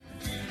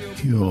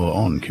You're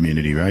on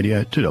Community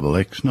Radio,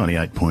 2XX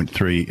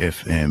 98.3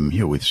 FM.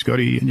 You're with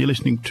Scotty and you're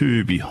listening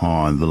to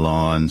Behind the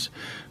Lines.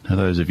 Now,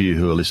 those of you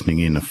who are listening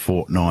in a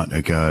fortnight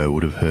ago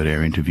would have heard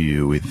our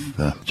interview with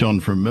John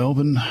from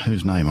Melbourne,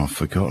 whose name I've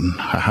forgotten.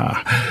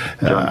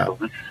 Yeah,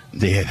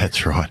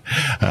 that's right.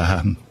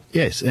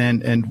 Yes,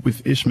 and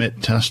with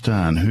Ismet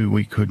Tastan, who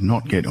we could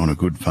not get on a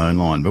good phone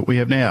line, but we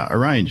have now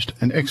arranged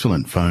an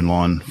excellent phone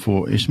line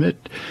for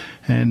Ismet,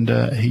 and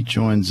he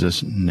joins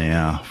us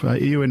now. Are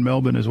you in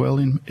Melbourne as well,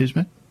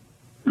 Ismet?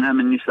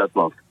 I'm in New South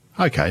Wales.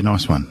 Okay,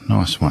 nice one.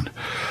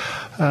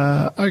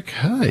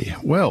 Okay,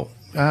 well,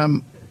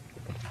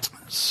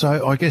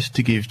 so I guess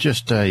to give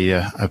just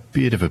a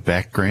bit of a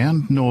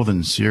background,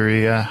 northern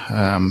Syria,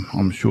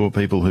 I'm sure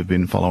people who've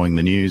been following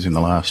the news in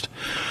the last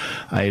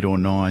 8 or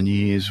 9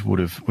 years would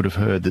have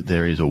heard that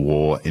there is a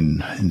war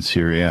in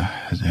Syria.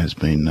 It has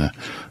been a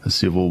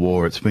civil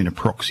war. It's been a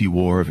proxy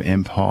war of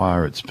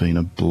empire. It's been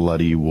a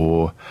bloody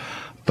war.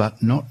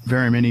 But not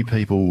very many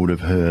people would have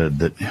heard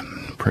that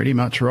pretty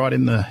much right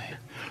in the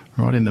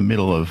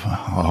middle of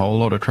a whole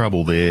lot of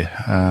trouble there,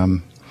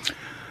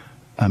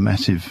 a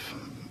massive,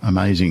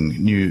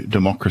 amazing new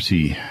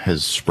democracy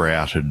has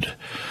sprouted.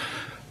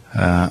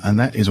 And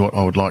that is what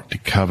I would like to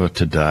cover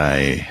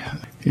today.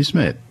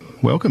 Ismet,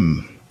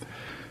 welcome.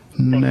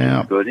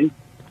 Now,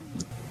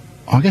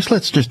 I guess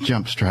let's just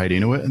jump straight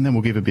into it and then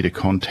we'll give a bit of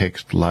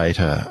context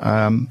later.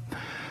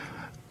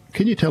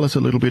 Can you tell us a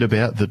little bit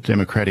about the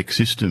democratic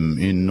system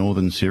in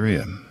northern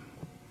Syria?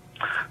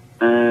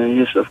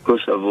 Yes, of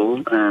course I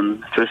will.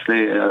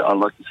 Firstly, I'd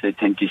like to say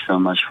thank you so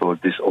much for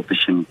this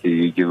opportunity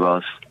you give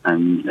us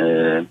and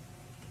to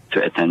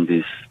attend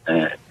this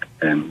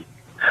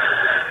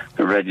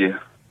radio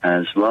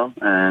as well.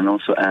 And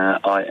also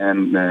I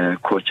am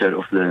co-chair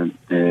of the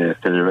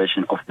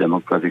Federation of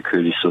Democratic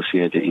Kurdish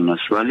Society in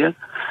Australia,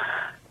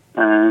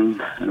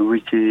 and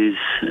which is,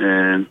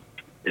 I'd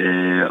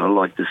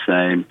like to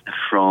say,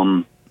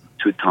 from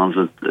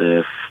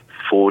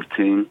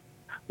 2014,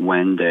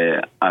 when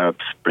the Arab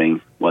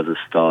Spring was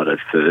started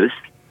first,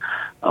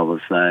 I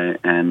would say,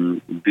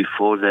 and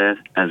before that,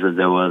 as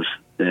there was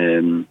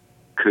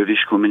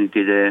Kurdish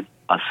community there,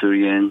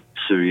 Assyrian,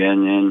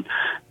 Syrian,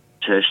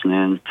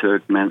 Chechen,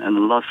 Turkmen, and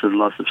lots of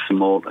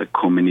small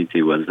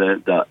community was there.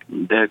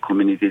 Their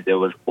community there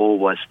was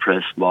always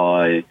pressed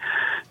by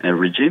a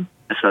regime,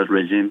 Assad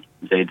regime.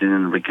 They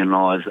didn't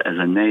recognize as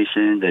a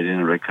nation. They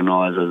didn't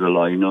recognize as a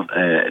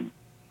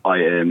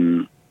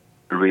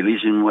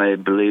religion way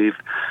belief.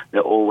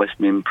 They've always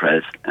been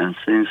pressed. And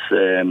since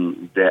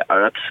the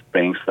Arab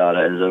Spring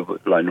started as a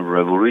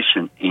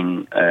revolution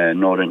in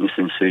northern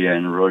eastern Syria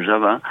and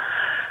Rojava,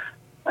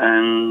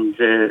 and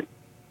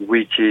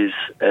which is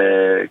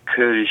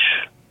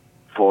Kurdish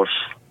force,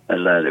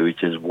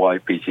 which is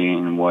YPG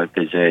and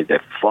YPJ. They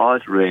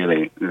fought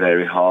really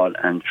very hard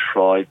and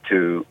tried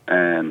to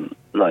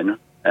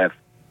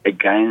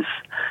against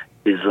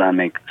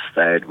Islamic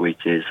State,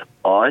 which is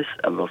IS,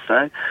 I will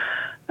say.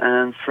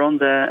 And from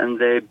there, and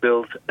they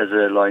built as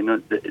a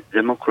the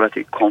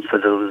democratic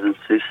confederalism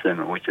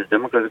system, which is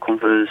democratic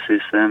confederalism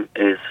system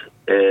is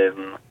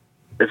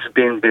it's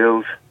been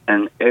built,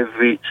 and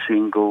every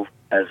single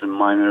as a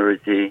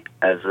minority,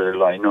 as a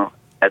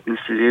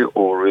ethnicity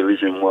or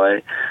religion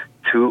way,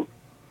 to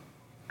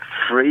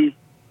free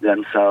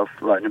themselves,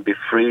 be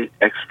free,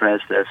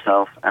 express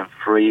themselves, and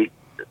free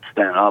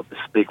stand up,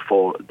 speak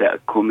for their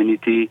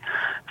community,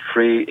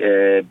 free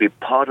be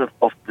part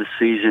of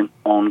decision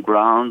on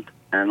ground,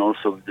 and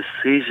also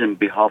decision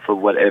behalf of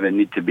whatever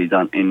need to be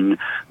done in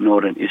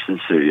northern eastern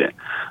Syria,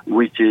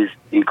 which is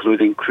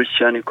including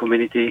Christian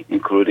community,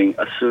 including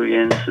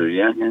Assyrian,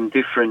 Syrian, and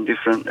different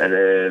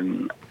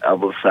I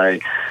will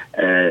say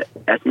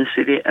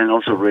ethnicity and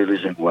also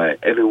religion way.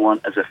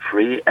 Everyone as a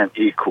free and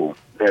equal.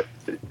 That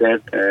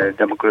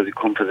democratic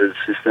confederate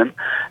system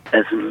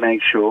as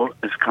make sure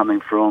is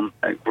coming from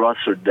a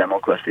grassroots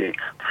democracy,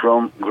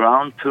 from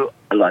ground to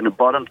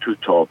bottom to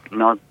top,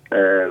 not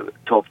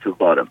top to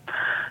bottom.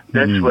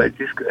 That's why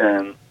this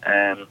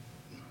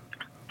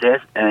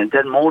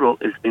that model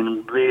has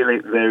been really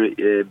very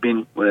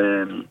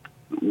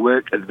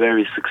worked at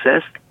very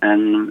success,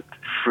 and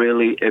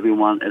freely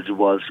everyone as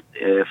was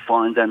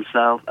find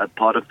themselves a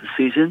part of the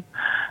decision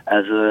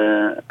as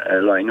a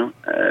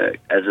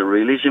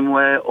religion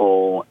way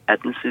or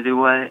ethnicity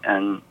way,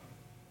 and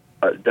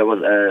that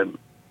was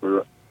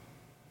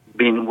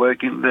been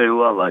working very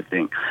well, I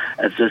think.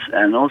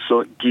 And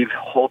also give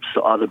hopes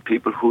to other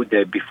people who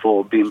they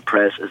before been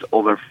pressed as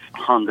over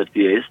 100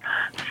 years.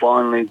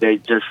 Finally, they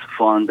just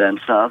find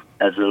themselves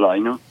as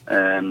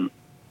a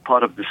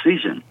part of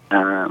decision,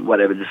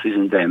 whatever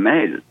decision they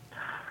made.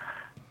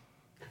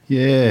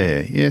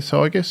 Yeah.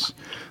 So I guess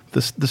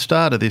the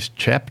start of this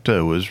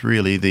chapter was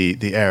really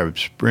the Arab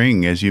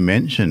Spring, as you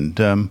mentioned.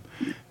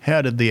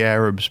 How did the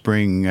Arab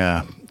Spring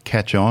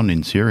catch on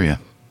in Syria?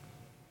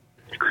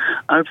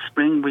 Arab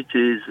Spring, which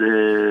is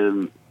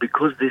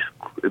because these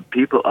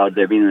people are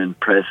they've been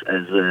impressed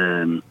as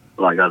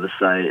like others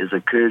say, is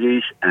a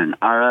Kurdish and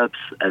Arabs,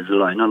 as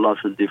well,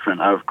 lots of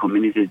different Arab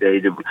community.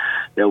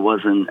 There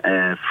wasn't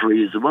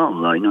free as well,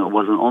 it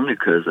wasn't only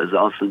Kurds. There's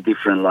also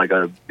different,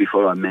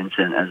 before I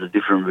mentioned, as a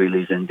different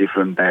religion,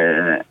 different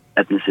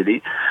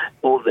ethnicity.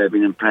 All they've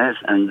been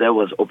impressed, and there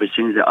was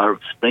opportunity. The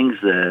Arab Springs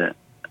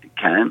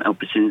came,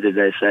 opportunity.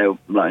 They say,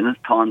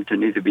 time to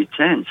need to be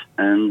changed,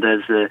 and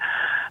there's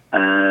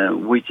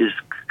which is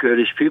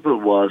Kurdish people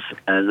was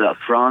as up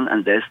front,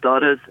 and they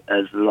started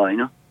as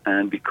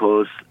and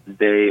because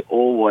they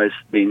always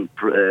been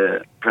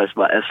pressed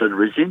by Assad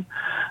regime,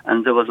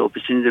 and there was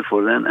opportunity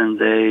for them. And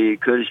the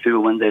Kurdish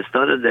people, when they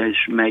started, they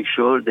make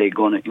sure they're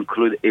going to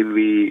include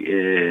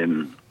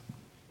every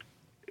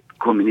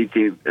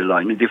community,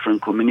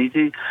 different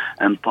community,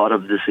 and part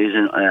of the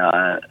decision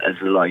as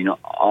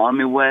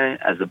army way,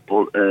 as a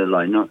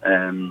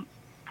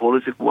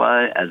political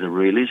way, as a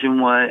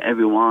religion way,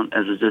 everyone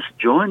as just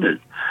joined it.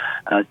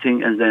 I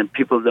think, and then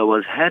people that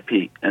was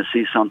happy and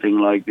see something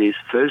like this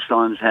first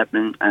times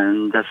happen,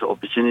 and that's the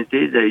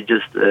opportunity. They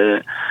just,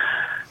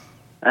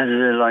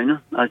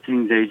 I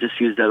think they just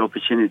use that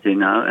opportunity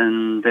now,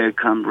 and they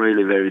come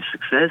really very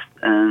success,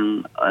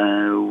 and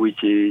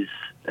which is,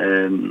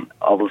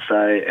 I will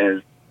say,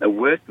 as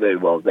worked very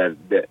well that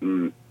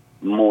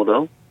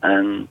model,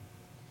 and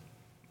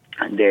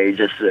they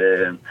just.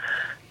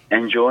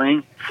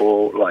 Enjoying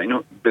for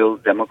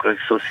build democratic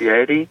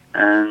society,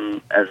 and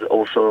as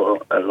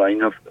also a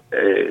line of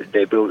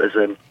they build as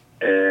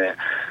a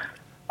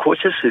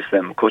culture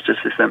system. Culture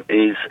system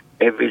is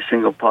every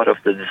single part of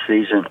the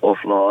decision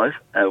of life,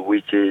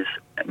 which is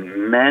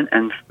men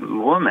and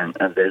women,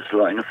 and there's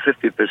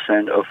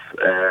 50% of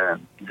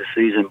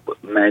decision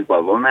made by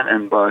women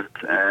and by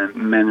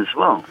men as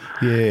well.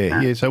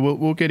 Yeah. So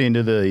we'll get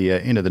into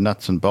the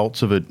nuts and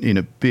bolts of it in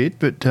a bit,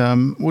 but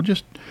we'll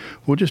just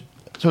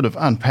sort of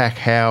unpack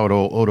how it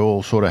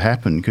all sort of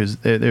happened, because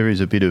there is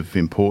a bit of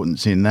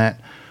importance in that.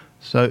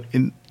 So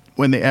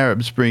when the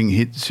Arab Spring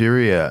hit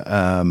Syria,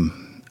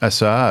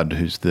 Assad,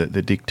 who's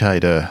the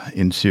dictator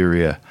in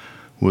Syria,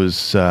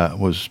 was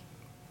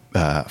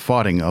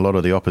fighting a lot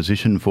of the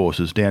opposition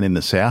forces down in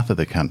the south of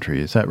the country.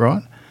 Is that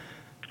right?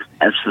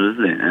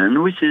 Absolutely,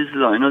 and which is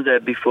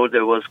that before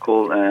there was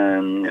called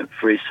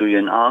Free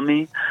Syrian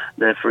Army.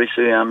 The Free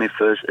Syrian Army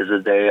first is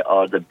that they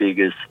are the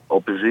biggest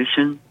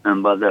opposition,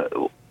 and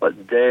but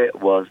they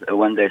was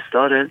when they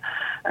started,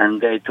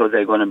 and they thought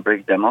they're going to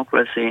bring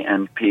democracy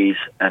and peace.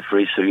 A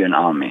Free Syrian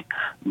Army.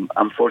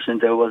 Unfortunately,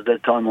 there was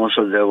that time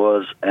also there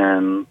was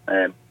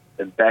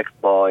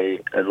backed by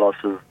lots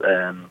of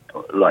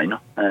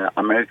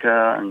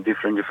America and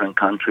different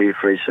country.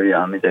 Free Syrian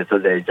Army, they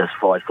thought they just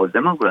fight for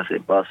democracy,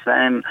 but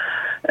same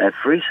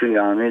Free Syrian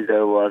Army,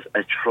 there was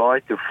a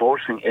try to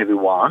forcing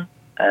everyone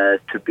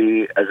to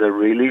be as a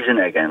religion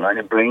again,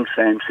 bring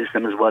same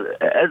system as what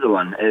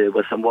Erdogan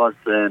was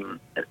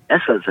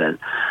Assad said,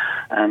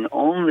 and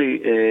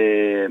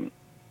only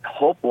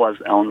hope was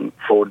on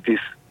for this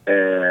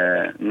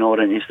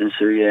northern eastern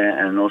Syria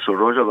and also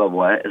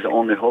Rojava. Is the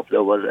only hope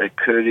there was a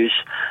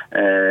Kurdish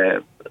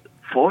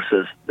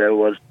forces. There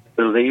was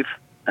belief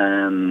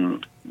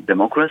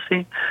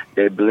democracy.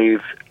 They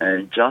believe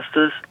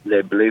justice.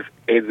 They believe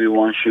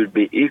everyone should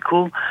be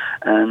equal,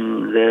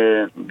 and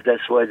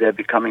that's why they're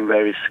becoming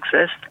very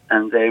successful.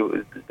 And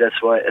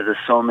that's why there's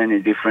so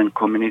many different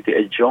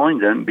communities join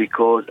them,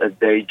 because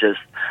they just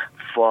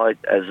fight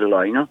as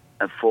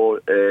for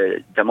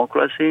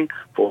democracy,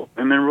 for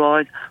human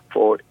rights,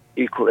 for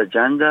equal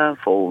agenda,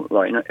 for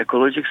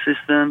ecological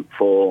system,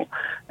 for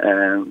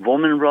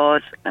women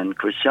rights and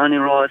Christian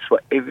rights, for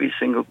every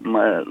single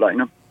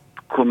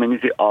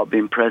community are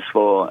being pressed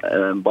for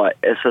by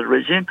Assad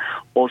regime.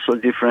 Also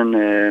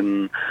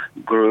different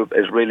group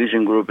as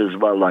religion group as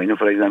well.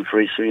 For example,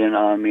 Free Syrian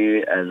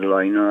Army as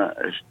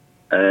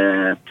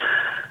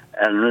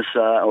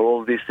Al-Nusra,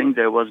 all these things.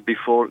 There was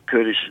before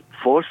Kurdish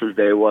forces,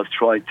 they was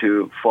trying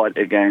to fight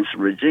against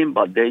regime,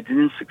 but they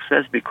didn't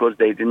success because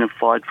they didn't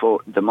fight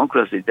for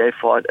democracy. They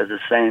fought as the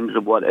same as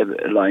whatever,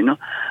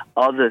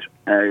 other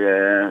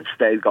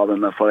state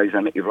government, for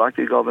example,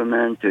 Iraqi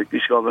government,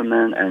 Turkish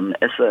government, and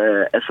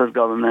Assad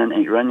government,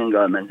 and Iranian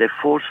government. They're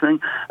forcing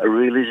a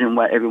religion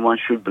where everyone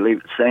should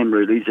believe same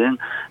religion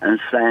and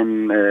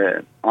same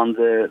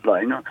under,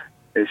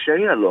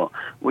 Sharia law,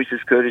 which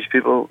is Kurdish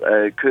people,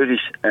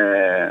 Kurdish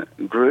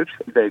groups,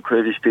 the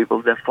Kurdish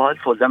people that fight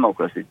for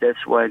democracy.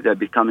 That's why they're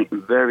becoming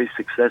very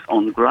successful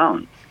on the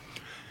ground.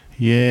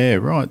 Yeah,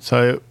 right.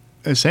 So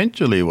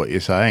essentially what you're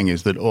saying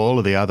is that all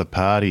of the other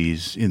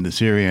parties in the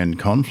Syrian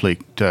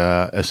conflict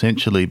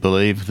essentially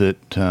believe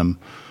that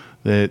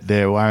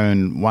their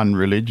own one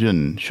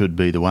religion should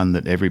be the one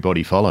that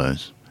everybody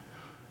follows.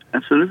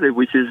 Absolutely,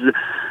 which is,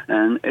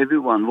 and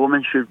everyone,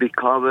 women should be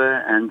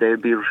covered, and there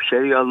be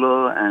Sharia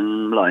law,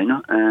 and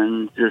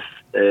and just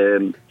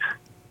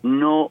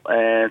no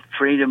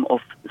freedom of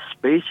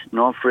speech,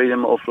 no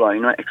freedom of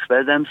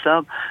express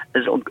themselves.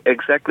 As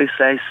exactly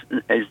says,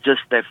 it's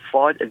just they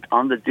fight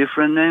under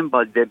different name,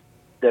 but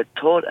their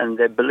thought and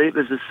their belief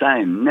is the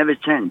same, never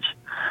change.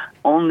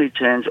 Only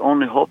change,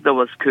 only hope there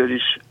was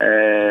Kurdish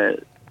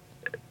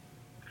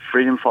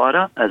freedom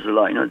fighter, as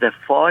they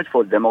fight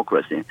for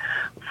democracy,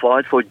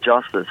 fight for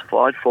justice,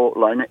 fight for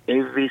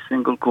every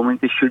single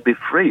community should be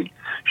free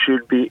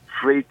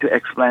to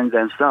explain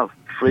themselves,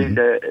 free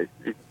to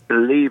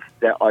believe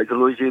their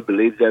ideology,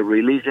 believe their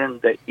religion.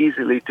 They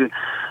easily to,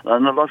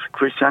 and a lot of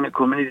Christian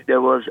communities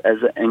there was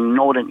in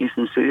northern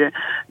Eastern Syria,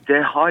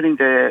 they're hiding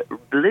their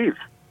beliefs.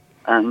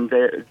 And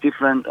they're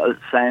different,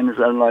 same as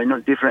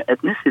different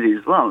ethnicity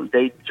as well.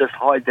 They just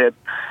hide their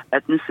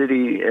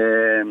ethnicity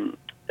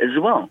as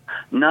well.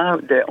 Now,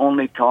 their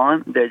only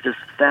time, they just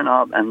stand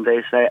up and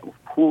they say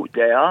who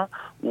they are,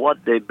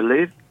 what they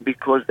believe,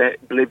 because they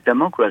believe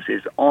democracy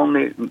is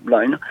only,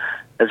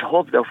 as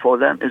hope for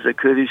them is a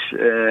Kurdish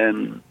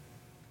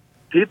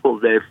people.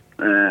 They've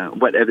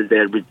whatever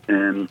they've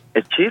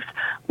achieved,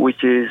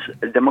 which is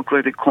a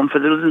democratic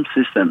confederalism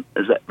system,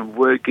 is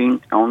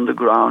working on the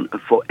ground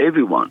for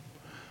everyone.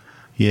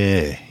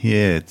 Yeah,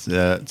 it's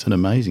an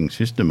amazing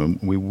system, and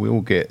we will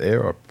get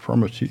there, I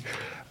promise you.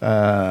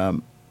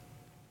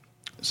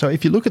 So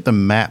if you look at the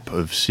map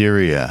of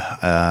Syria,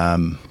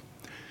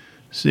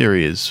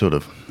 Syria's sort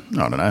of,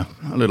 I don't know,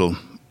 a little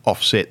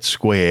offset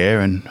square,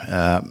 and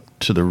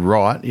to the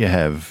right you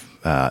have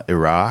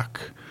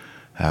Iraq.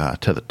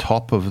 To the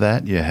top of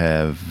that you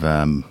have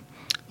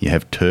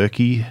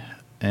Turkey,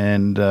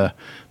 and to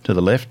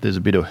the left there's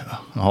a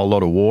whole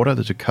lot of water.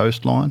 There's a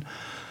coastline.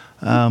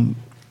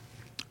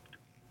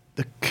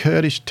 The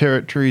Kurdish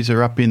territories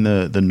are up in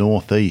the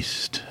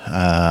northeast.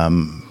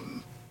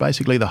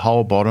 Basically, the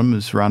whole bottom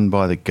is run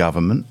by the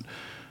government,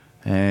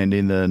 and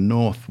in the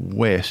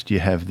northwest you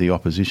have the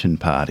opposition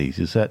parties.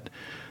 Is that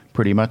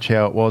pretty much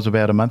how it was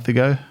about a month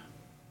ago?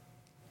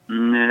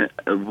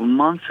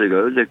 Months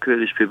ago, the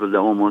Kurdish people, they're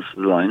almost,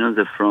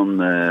 they're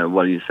from,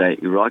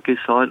 Iraqi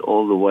side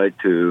all the way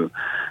to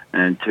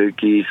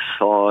Turkey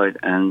side,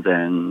 and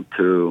then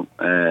to,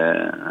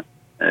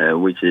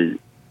 which is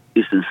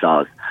eastern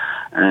south.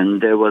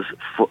 And there was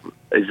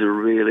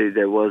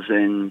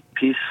in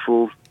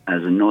peaceful,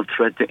 as no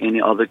threat to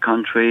any other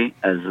country,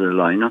 as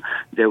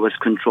there was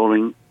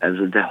controlling as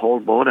the whole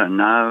border.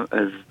 Now,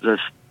 as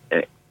just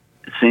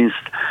since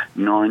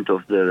 9th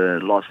of the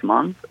last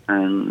month,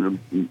 and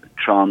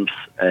Trump's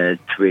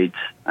tweets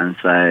and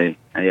say,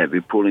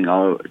 we're pulling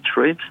our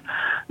troops.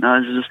 Now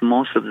it's just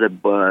most of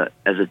the,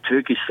 as a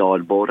Turkish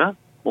side border,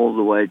 all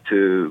the way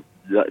to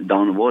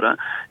down the water,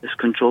 is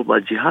controlled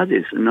by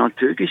jihadis, not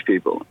Turkish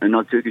people, and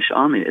not Turkish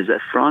army. Is that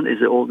front?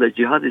 Is it all the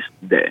jihadis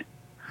there?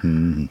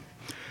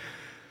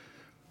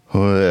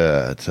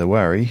 Well, it's a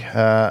worry.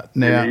 Now,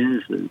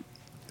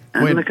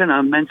 and can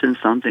I mention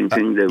something?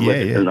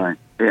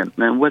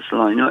 West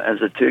line,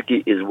 as a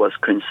Turkey was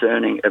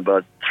concerning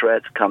about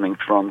threats coming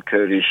from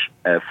Kurdish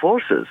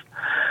forces,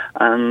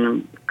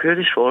 and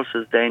Kurdish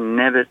forces, they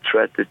never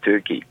threat to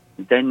Turkey.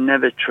 They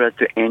never threat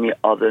to any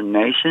other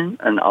nation,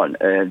 and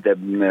the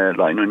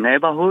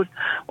neighborhood,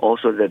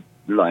 also the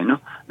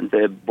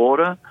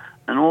border,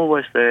 and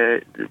always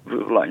they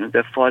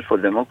fight for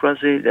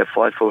democracy. They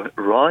fight for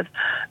rights.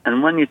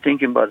 And when you're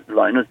thinking about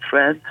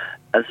threat,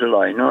 as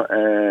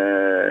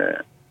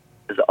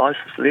the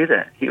ISIS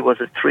leader, he was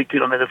 3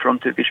 kilometers from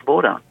Turkish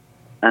border,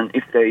 and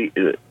if they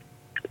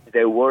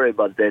worry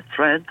about their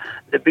threat,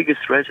 the biggest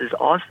threat is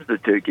ISIS to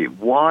Turkey.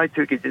 Why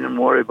Turkey didn't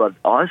worry about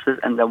ISIS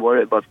and they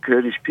worry about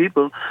Kurdish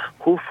people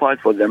who fight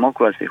for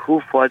democracy,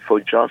 who fight for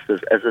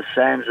justice, as the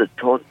same as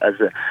taught as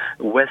a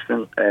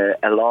Western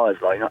allies,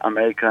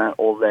 America,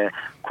 all the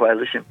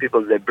coalition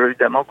people, they believe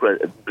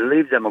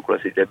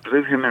democracy, they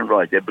believe human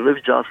rights, they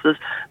believe justice.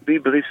 We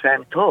believe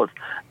same thought,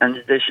 and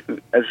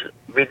as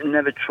we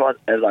never tried,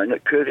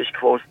 Kurdish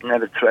force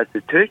never threat to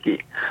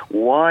Turkey.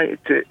 Why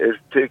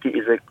Turkey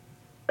is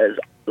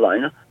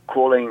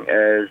calling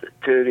as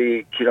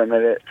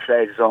 30-kilometer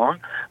safe zone,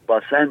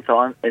 but same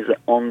time is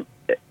on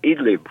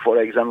Idlib.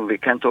 For example, we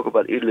can talk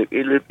about Idlib.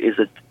 Idlib is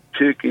a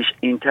Turkish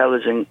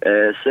intelligence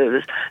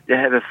service. They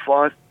have a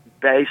 5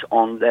 base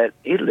on that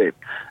Idlib.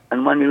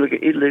 And when you look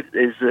at Idlib,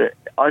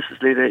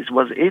 ISIS leader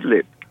was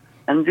Idlib.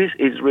 And this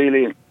is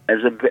really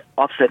as a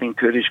upsetting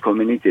Kurdish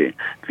community.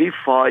 We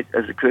fight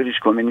as a Kurdish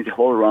community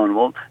whole around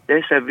world.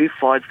 They say we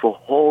fight for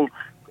whole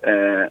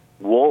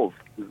world,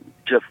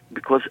 just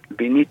because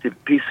we need a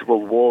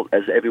peaceful world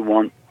as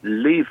everyone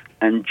live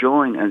and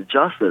join as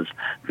justice.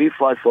 We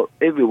fight for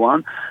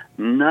everyone.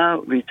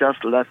 Now we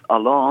just left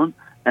alone,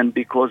 and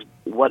because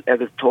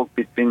whatever talk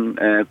between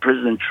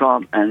President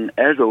Trump and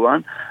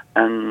Erdogan,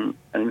 and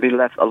we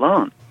left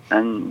alone.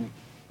 And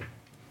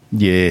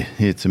yeah,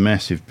 it's a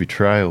massive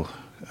betrayal.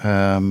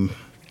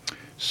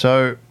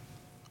 So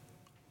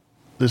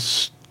the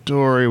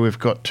story we've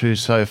got to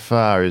so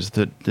far is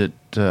that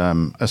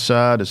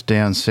Assad is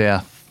down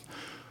south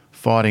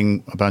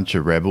fighting a bunch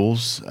of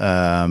rebels.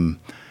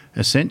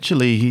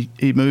 Essentially,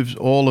 he moves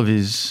all of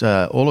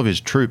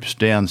his troops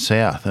down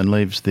south and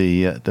leaves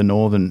the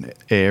northern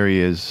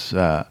areas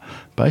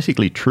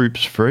basically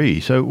troops free.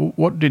 So,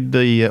 what did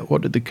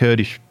the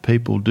Kurdish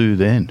people do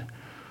then?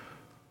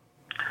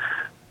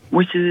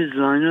 Which is,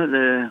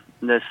 there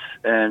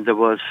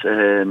was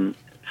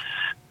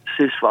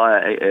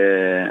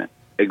ceasefire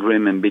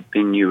agreement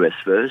between U.S.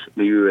 first,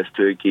 the U.S.,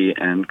 Turkey,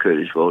 and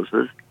Kurdish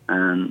forces,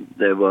 and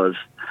there was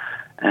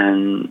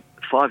 5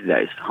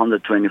 days,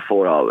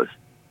 124 hours.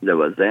 That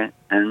was there,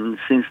 and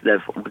since the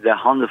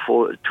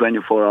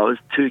 124 hours,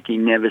 Turkey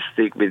never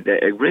stick with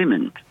the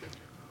agreement.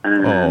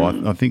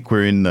 I think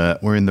we're in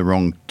the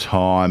wrong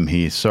time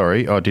here.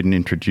 Sorry, I didn't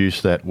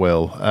introduce that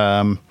well.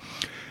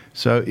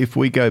 So if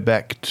we go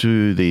back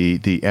to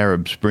the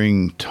Arab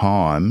Spring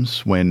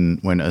times when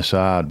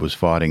Assad was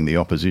fighting the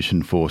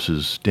opposition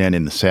forces down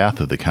in the south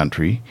of the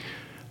country,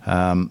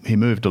 he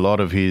moved a lot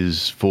of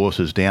his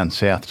forces down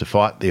south to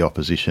fight the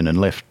opposition and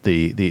left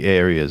the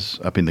areas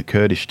up in the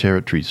Kurdish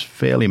territories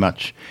fairly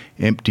much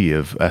empty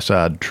of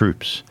Assad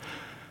troops.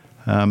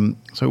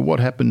 So what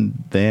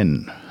happened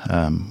then?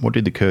 What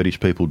did the Kurdish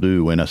people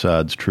do when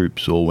Assad's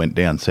troops all went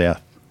down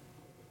south?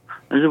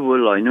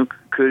 Well,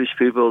 Kurdish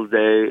people,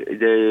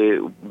 they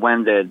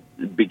when the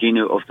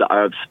beginning of the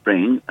Arab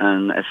Spring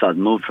and Assad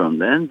moved from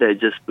them, they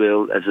just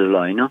built as a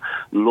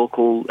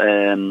local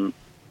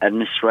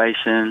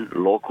administration,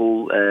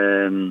 local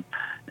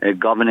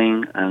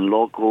governing, and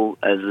local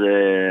as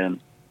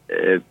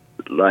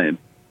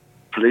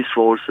police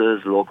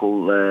forces,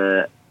 local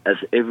as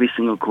every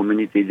single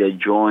community they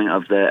join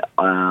of the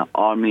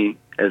army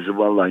as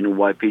well,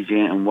 YPG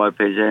and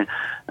YPJ,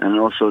 and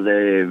also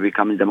they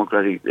become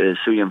democratic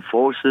Syrian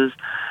forces,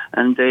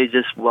 and they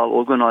just well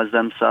organize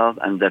themselves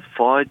and they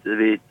fight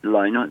with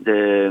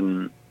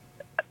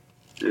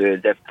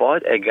they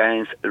fight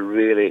against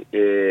really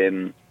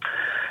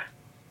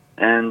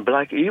and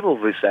black evil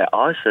with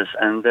ISIS,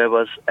 and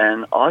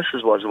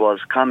ISIS was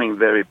coming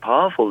very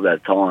powerful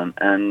that time,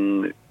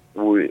 and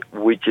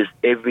which is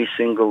every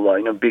single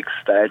big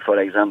state. For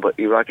example,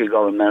 Iraqi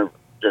government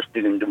just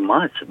didn't do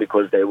much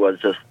because they was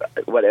just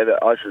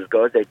whatever ISIS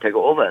got, they take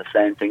over.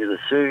 Same thing as the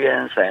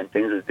Syrians, same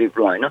thing as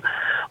people.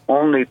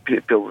 Only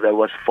people that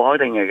was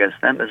fighting against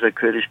them as the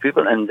Kurdish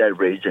people in that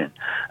region.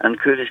 And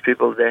Kurdish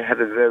people, they have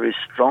a very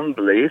strong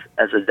belief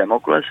as a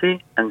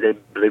democracy, and they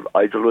believe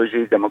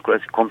ideology,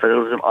 democratic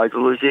confederalism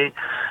ideology,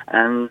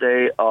 and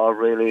they are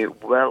really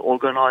well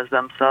organized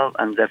themselves,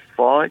 and they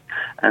fight.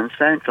 And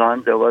same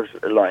time, there was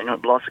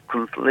lots of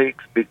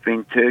conflicts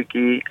between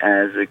Turkey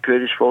and the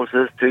Kurdish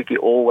forces. Turkey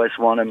always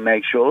want to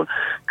make sure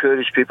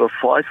Kurdish people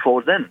fight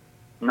for them,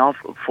 not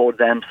for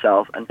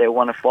themselves, and they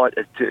want to fight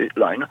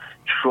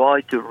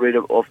try to rid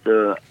of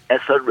the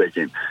Assad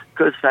regime.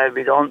 Because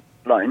we don't,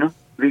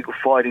 we're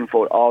fighting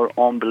for our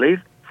own belief,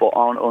 for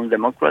our own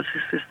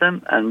democracy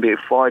system, and we're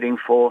fighting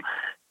for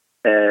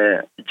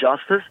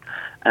justice,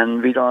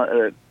 and we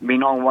don't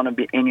want to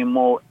be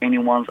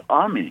anyone's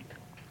army,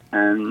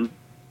 and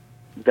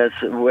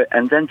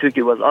and then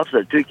Turkey was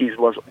upset. Turkey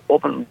was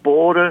open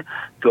border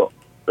to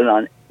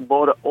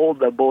border all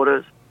the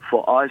borders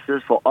for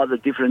ISIS, for other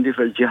different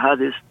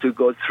jihadists to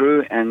go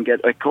through and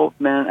get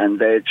equipment, and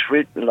they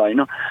treat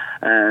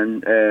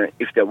and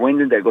if they're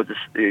wounded, they go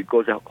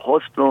to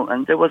hospital,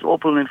 and they was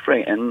open and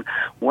free. And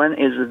when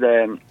is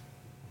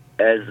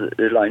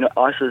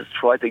ISIS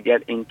tried to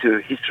get into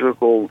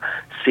historical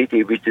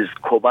city, which is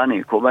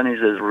Kobani. Kobani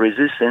is a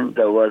resistance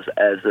that was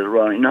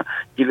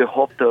give a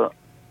hope to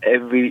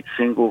every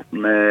single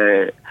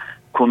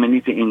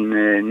community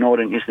in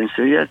northern eastern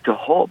Syria to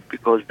hope,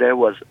 because there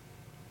was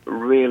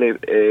really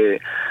a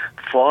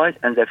fight,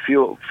 and a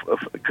few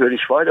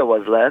Kurdish fighter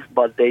was left,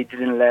 but they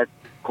didn't let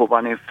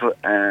Kobani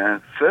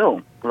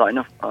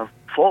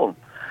fall.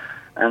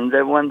 And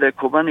then when the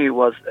Kobani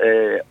was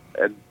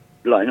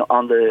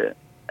under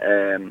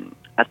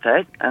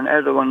attack, and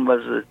Erdogan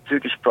was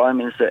Turkish Prime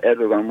Minister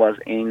Erdogan was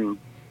in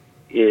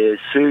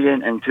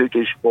Syrian and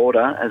Turkish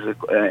border as a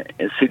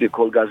city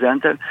called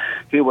Gaziantep.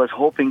 He was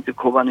hoping to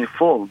Kobani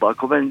fall, but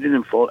Kobani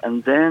didn't fall.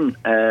 And then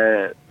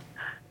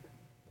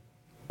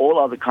all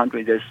other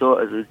countries, they saw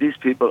as these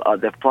people are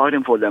they're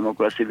fighting for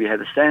democracy. We have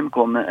the same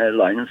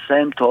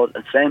same thought,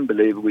 same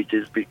belief, which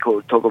is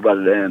because talk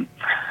about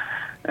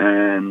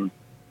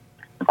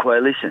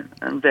coalition,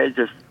 and they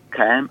just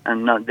came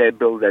and now they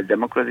built a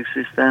democratic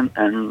system,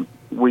 and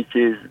which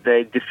is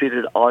they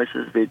defeated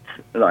ISIS with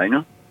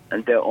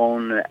and their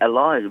own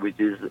allies, which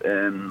is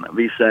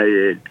we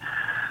say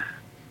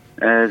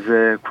as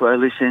a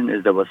coalition,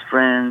 as there was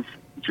France,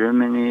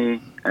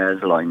 Germany,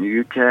 as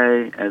UK,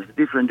 as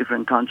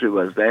different country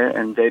was there,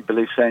 and they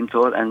believe same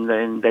thought, and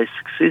then they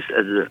succeed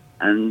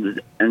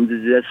and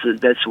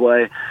that's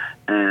why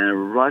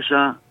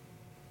Russia,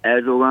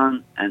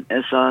 Erdogan, and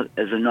Assad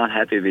is not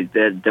happy with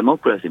their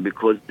democracy,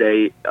 because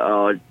they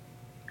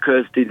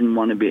Kurds didn't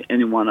want to be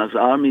anyone else's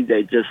army;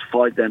 they just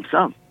fight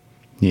themselves.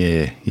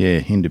 Yeah,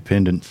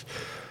 independence.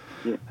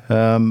 Yeah.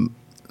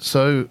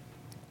 So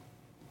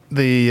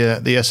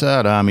the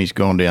Assad army's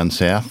gone down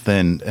south,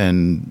 and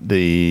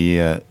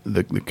the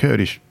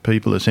Kurdish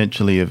people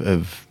essentially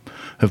have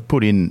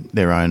put in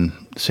their own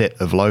set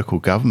of local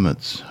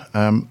governments.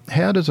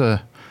 How does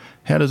a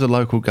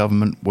local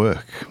government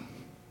work?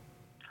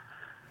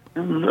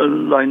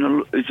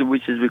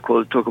 Which is we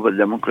talk about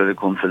democratic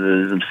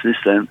confederalism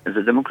system.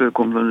 The democratic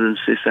confederalism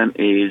system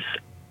is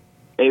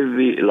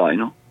every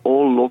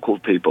all local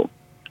people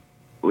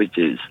which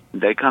is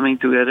they're coming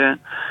together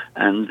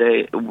and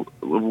they,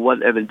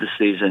 whatever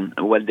decision,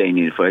 what they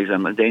need. For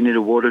example, they need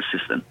a water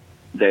system.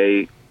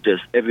 They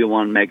just,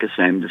 everyone make the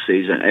same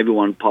decision,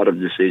 everyone part of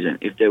the decision.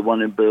 If they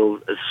want to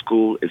build a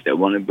school, if they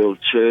want to build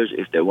church,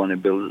 if they want to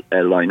build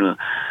a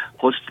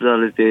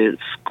hospitality,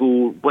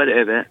 school,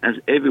 whatever, as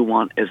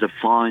everyone is a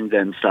find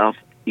themselves,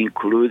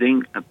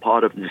 including a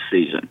part of the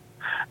decision.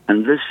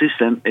 And this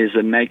system is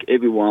to make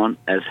everyone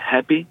as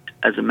happy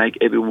as to make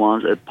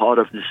everyone a part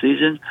of the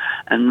decision,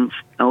 and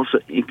also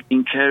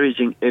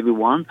encouraging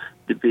everyone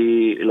to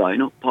be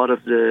part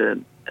of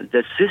the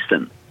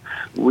system,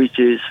 which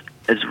is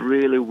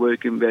really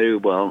working very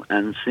well.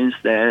 And since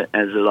there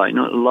is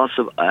lots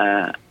of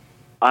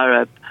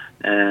Arab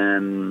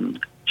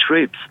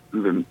troops,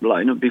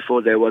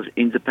 before there was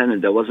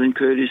independent, there wasn't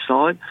Kurdish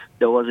side,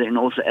 there wasn't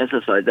also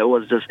SS side, there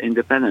was just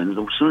independent.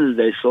 As soon as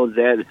they saw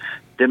that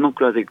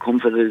democratic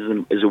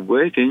confederalism is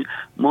working,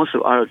 most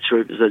of Arab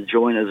troops are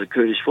joined as the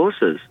Kurdish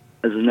forces.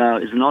 As now,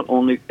 it's not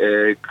only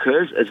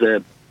Kurds as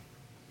a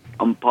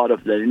part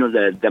of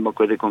the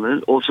democratic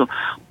confederalism, also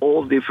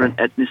all different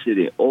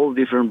ethnicity, all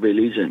different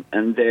religion,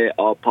 and they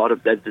are part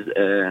of that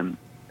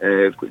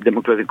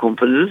democratic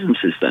confederalism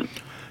system.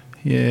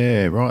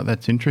 Yeah, right.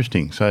 That's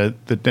interesting. So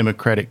the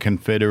democratic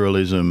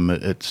confederalism,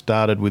 it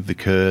started with the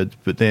Kurds,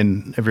 but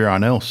then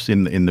everyone else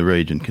in the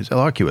region, because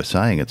like you were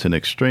saying, it's an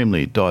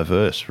extremely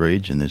diverse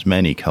region. There's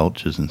many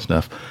cultures and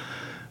stuff.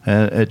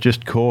 It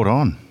just caught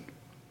on.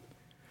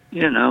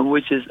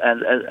 Which is,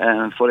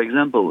 for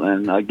example,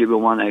 and I'll give you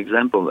one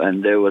example,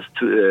 and there was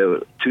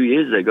 2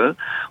 years ago,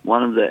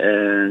 one of the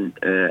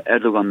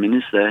Erdogan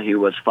minister, he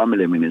was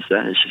family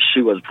minister,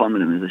 she was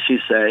family minister, she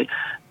said,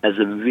 as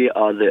we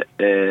are the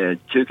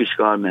Turkish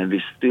government,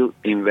 we're still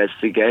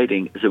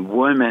investigating the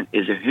woman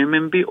is a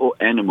human being or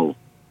animal.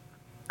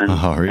 And,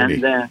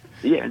 really?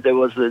 And there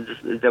was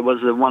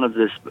one of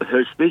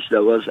her speech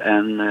that was,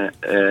 and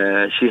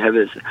she had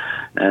this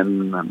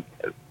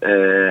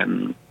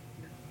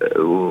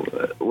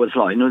was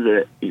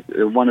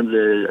one of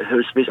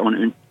her speech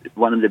on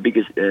one of the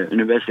biggest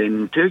university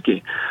in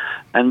Turkey,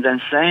 and then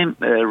same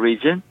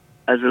region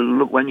as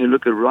when you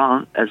look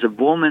around, as a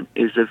woman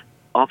is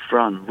up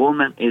front,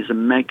 woman is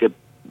make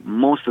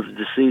most of the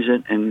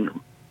decision in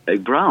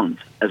ground.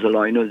 As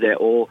they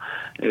all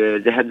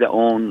they have their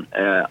own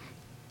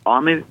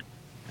army,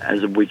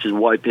 which is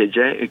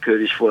YPJ, a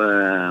Kurdish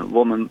for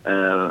woman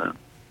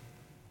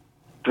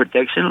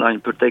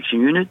protection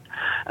unit,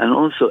 and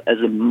also as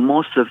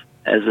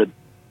a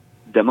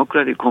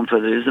democratic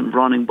confederalism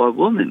running by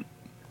women,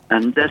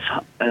 and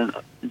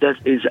that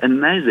is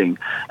amazing.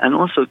 And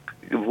also,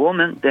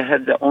 women, they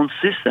have their own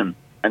system,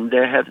 and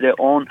they have their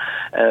own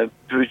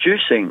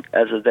producing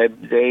as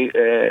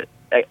they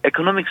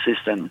economic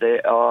system. They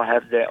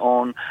have their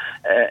own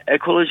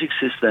ecologic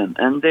system,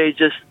 and they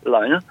just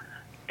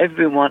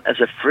everyone as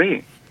a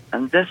free.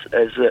 And that's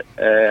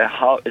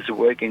how it's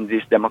working,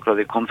 this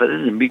democratic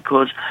confederalism,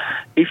 because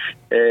if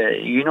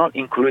you're not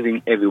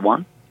including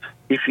everyone,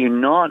 if you're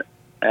not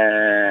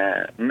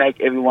make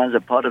everyone a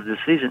part of the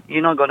decision,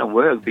 you're not going to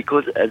work,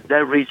 because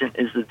that region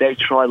is that they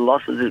try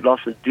lots of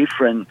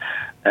different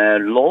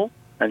law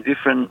and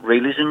different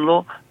religion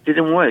law,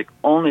 didn't work.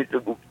 Only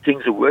the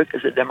things that work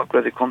is a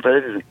democratic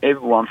confederalism.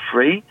 Everyone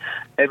free,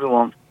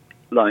 everyone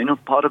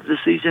part of the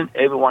decision,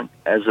 everyone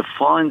as a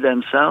find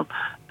themselves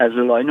as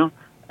a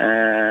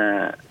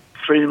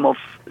freedom of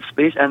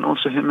speech, and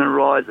also human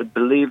rights,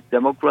 belief,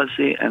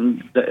 democracy,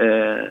 and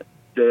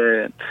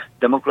the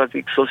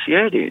democratic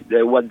society,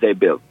 what they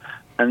built.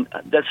 And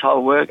that's how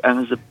it works,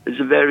 and it's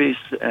a very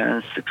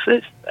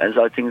success, as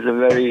I think it's a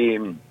very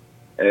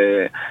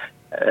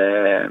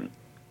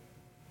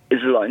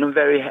it's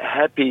very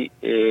happy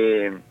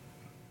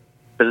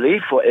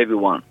belief for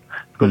everyone,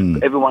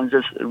 because everyone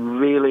just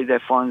really, they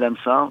find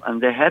themselves and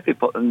they're happy,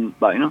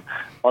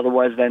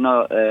 otherwise they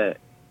know.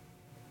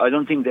 I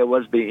don't think there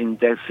was in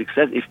that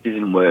success if it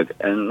didn't work.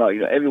 And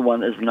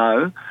everyone is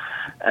now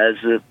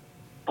as a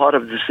part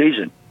of the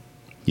decision.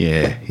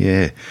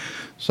 Yeah.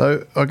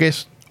 So I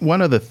guess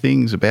one of the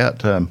things that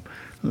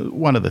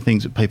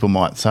people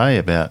might say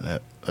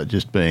about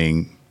just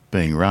being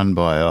run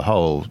by a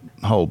whole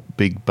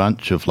big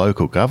bunch of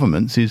local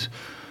governments is,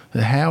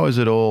 how is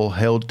it all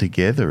held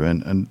together?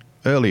 And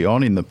early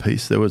on in the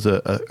piece, there was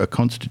a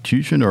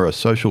constitution or a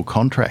social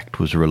contract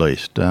was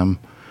released.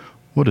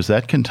 What does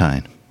that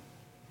contain?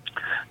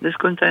 This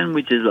content,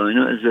 which is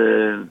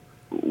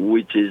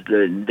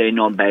they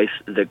not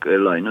based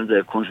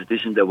the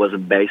constitution. There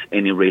wasn't based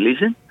any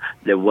religion.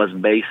 There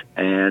wasn't based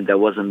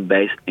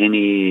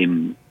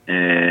any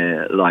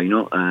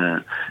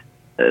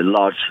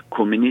large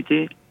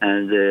community.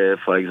 And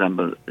for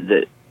example,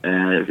 the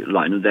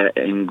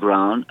in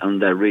ground on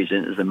that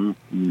region is a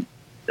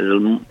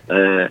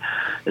 60%,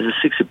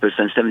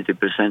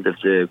 70% of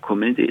the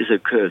community is a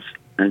Kurds,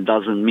 and it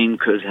doesn't mean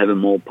Kurds have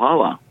more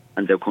power.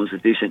 And the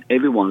constitution,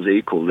 everyone's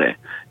equal there.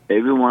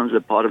 Everyone's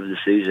a part of the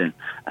decision,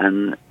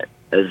 and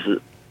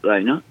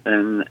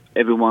and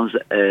everyone's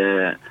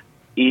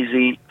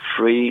easy,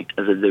 free,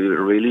 as the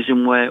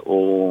religion way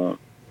or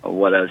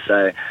what I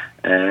say,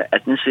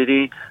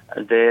 ethnicity.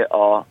 They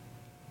are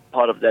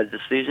part of that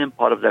decision,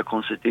 part of their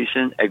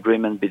constitution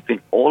agreement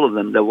between all of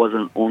them. There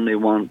wasn't only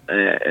one.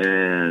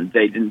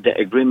 The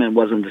agreement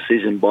wasn't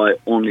decision by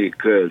only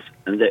Kurds,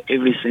 and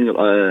every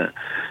single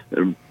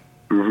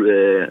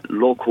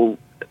local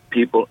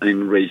people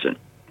in region.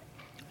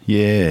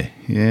 Yeah.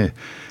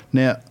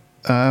 Now,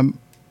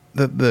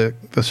 the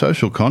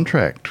social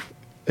contract,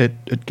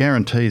 it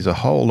guarantees a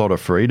whole lot of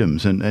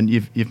freedoms, and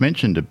you've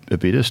mentioned a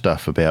bit of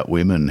stuff about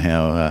women.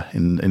 How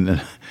in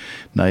the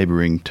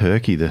neighbouring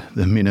Turkey, the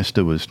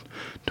minister was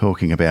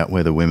talking about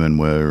whether women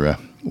were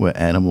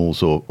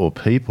animals or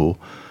people,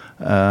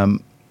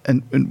 and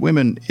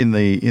women in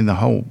the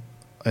whole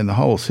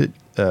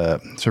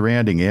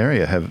surrounding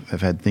area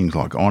have had things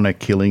like honour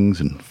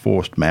killings and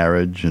forced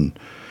marriage and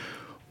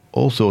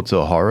all sorts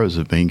of horrors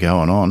have been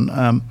going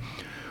on.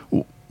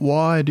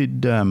 Why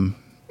did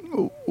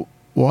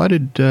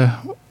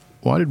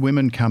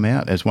women come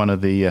out as one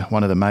of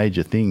the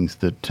major things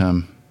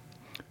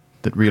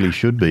that really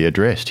should be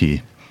addressed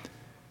here?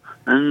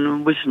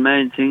 And which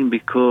main thing,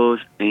 because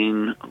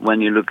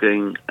when you're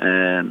looking,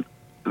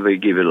 we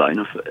give a line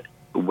of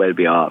where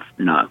we are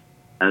now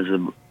as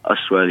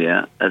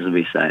Australia, as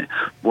we say,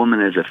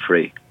 woman is a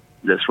free.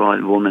 That's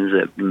right. Women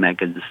is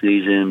make a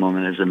decision.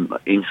 Woman is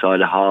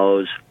inside the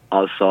house,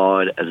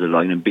 outside, as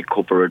a big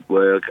corporate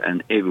work,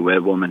 and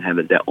everywhere. Women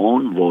have their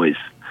own voice,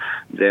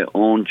 their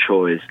own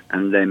choice,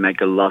 and they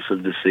make a lot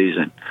of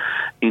decision.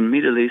 In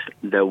Middle East,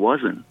 there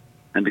wasn't.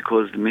 And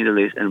because the Middle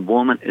East and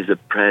woman is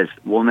oppressed,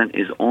 woman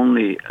is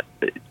only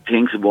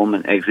things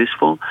woman exists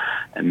for,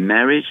 and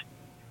marriage,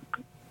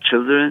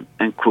 children,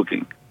 and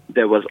cooking.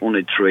 There was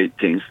only 3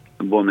 things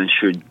woman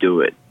should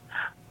do it.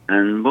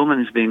 And woman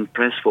is being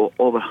pressed for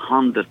over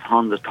 100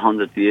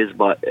 years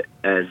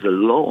as a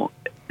law,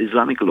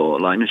 Islamic law,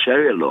 like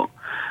Sharia law.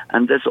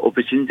 And that's an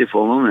opportunity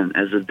for women.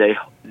 As the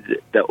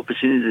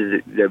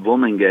opportunity that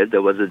women get,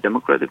 there was a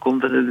democratic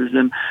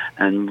confederalism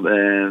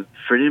and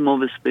freedom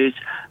of speech,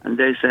 and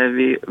they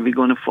say we're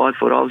going to fight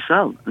for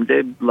ourselves. And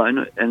they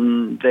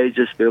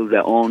just build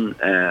their own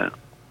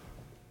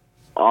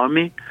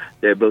army.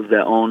 They build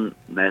their own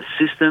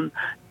system.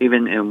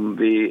 Even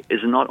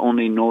it's not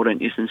only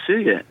northern Eastern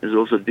Syria. There's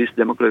also this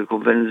democratic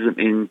confederalism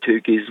in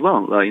Turkey as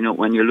well.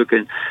 When you look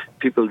at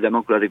People's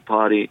Democratic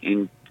Party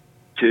in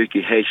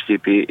Turkey,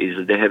 HDP,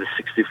 they have a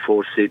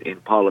 64 seat in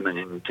parliament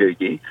in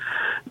Turkey.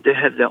 They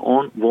have their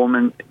own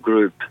woman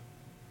group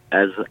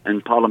as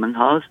in Parliament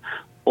House.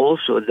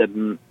 Also,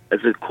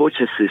 as a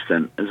coaches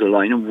system, as a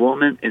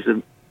woman is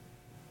a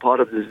part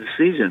of the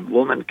decision.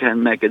 Women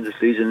can make a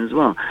decision as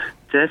well.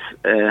 That's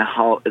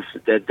how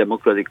that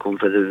democratic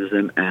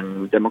confederalism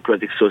and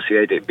democratic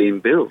society being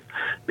built.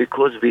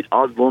 Because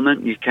without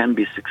women, you can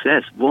be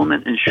success.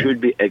 Women and should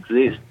be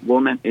exist.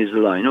 Women is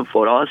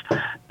for us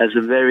as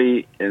a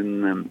very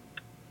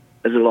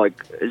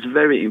it's a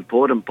very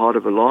important part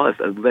of our life.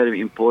 A very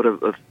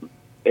important of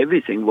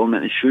everything.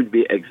 Women should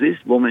be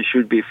exist. Women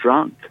should be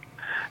front.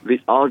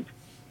 Without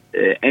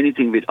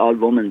anything, without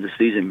women's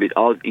decision,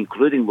 without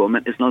including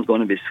women, it's not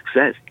going to be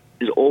success.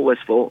 It's always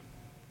fault.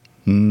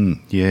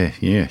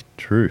 Yeah,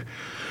 true.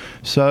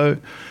 So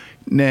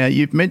now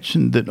you've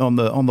mentioned that on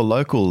the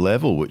local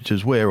level, which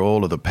is where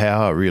all of the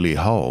power really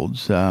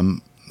holds,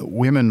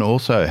 women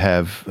also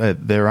have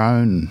their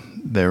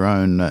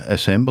own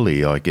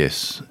assembly, I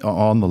guess,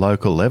 on the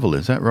local level.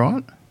 Is that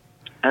right?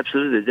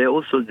 Absolutely. They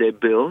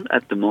build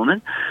at the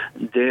moment.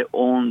 They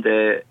own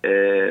their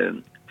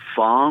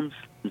farms.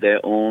 They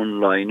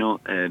own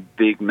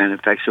big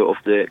manufacturer of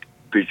the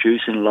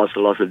producing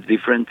lots of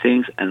different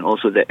things, and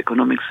also the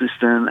economic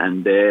system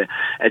and their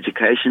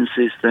education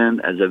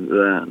system as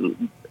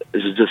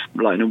just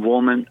a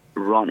woman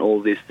run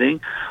all these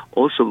things.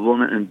 Also,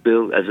 women and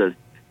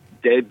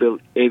they built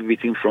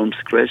everything from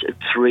scratch at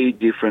 3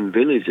 different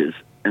villages,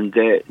 and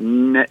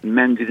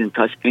men didn't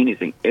touch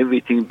anything.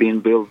 Everything being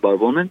built by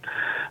women,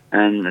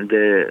 and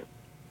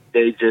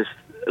they just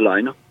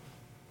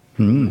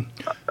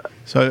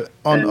So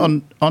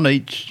on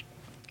each.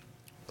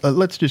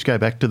 Let's just go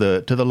back to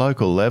the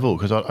local level,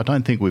 because I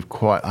don't think we've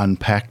quite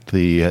unpacked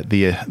the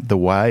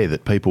way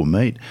that people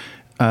meet.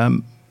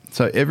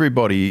 So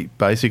everybody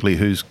basically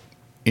who's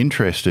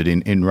interested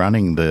in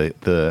running a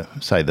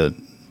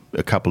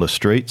couple of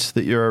streets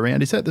that you're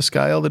around, is that the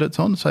scale that it's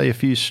on? Say a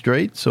few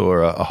streets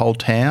or a whole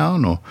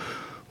town, or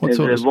what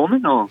sort of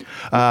woman or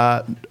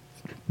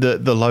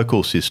the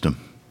local system?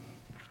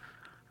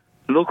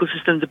 Local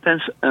system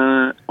depends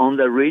on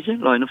the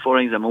region. For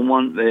example,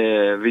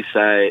 we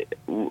say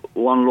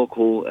one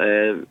local.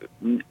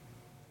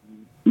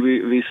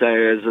 We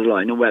say as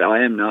where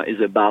I am now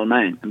is a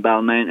Balmain,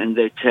 and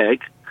they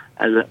check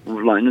as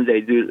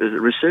they do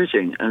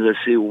researching and they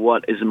see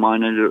what is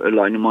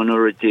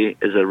minority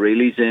as a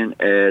religion,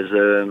 as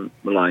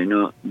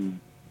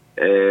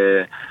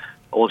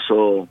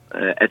also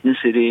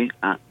ethnicity,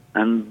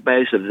 and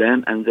base of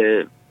them, and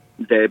they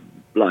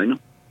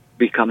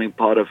becoming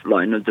part of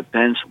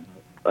depends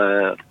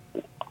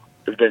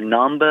the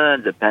number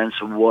depends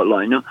on what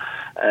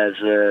as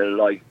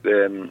I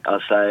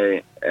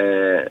say,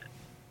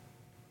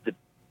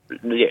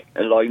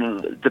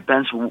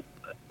 depends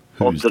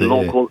Who's of the there?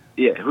 local,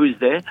 who's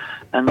there,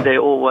 and they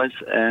always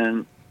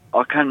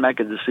I can make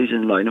a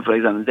decision. For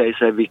example, they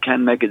say we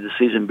can make a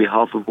decision on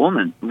behalf of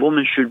women.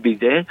 Women should be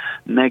there,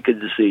 make a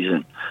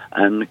decision.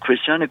 And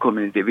Christian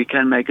community, we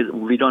can make it.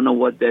 We don't know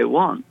what they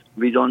want.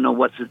 We don't know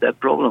what's their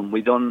problem.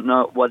 We don't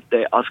know what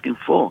they're asking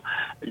for.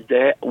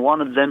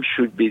 One of them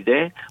should be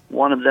there.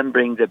 One of them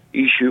bring the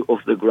issue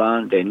of the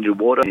ground. They need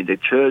water, they need a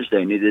church,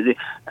 they need it,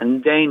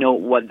 and they know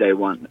what they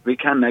want. We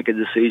can make a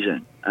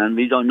decision, and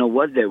we don't know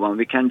what they want.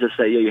 We can't just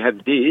say, you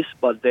have this,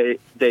 but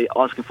they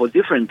asking for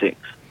different things.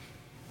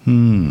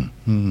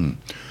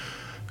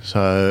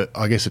 So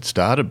I guess it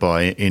started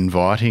by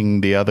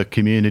inviting the other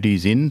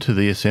communities into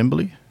the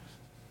assembly?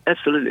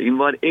 Absolutely.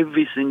 Invite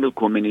every single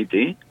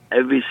community,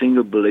 every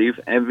single belief,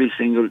 every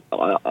single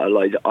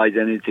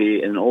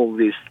identity, and all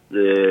these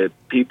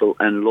people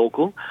and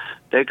local.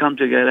 They come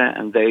together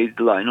and they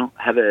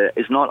have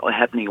it's not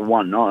happening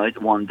one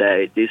night, one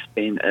day. This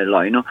been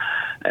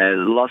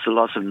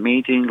lots of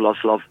meeting,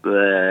 lots of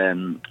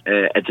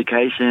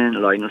education,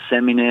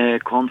 seminar,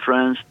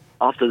 conference.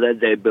 After that,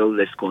 they build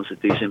this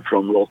constitution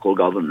from local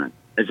government.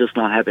 It's just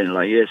not happening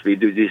yes, we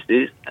do this.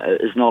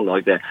 It's not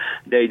like that.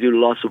 They do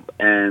lots of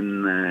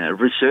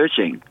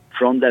researching.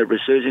 From that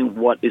researching,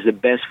 what is the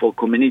best for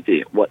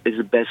community? What is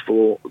the best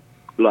for,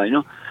 their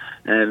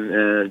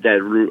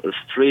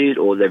street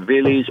or their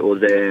village or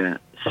their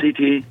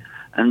city?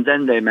 And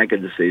then they make a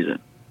decision.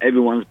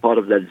 Everyone's part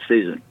of that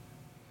decision.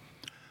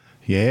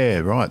 Yeah,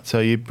 right. So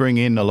you bring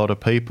in a lot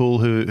of people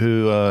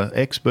who are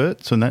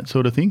experts and that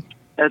sort of thing?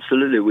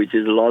 Absolutely, which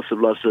is lots of,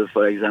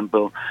 for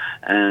example,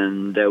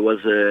 and there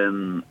was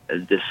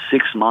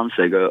 6 months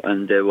ago,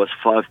 and there was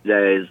 5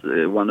 days.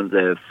 One of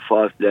the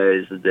 5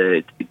 days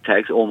that it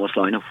takes almost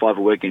 5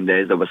 working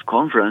days. There was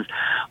conference,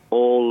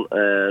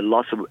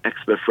 lots of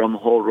experts from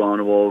whole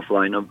round the world,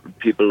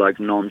 people like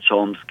Noam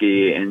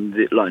Chomsky and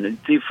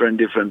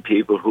different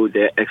people who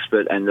they're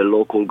expert and the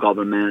local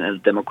government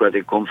and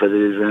democratic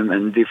confederalism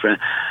and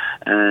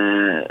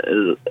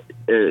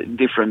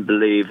different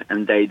belief,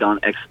 and they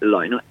don't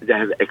they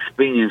have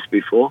experience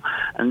before,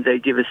 and they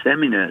give a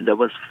seminar. There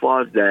was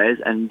 5 days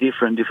and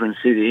different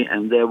city,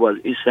 and there was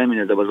each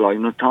seminar. There was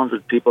tons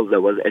of people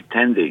that was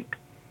attending.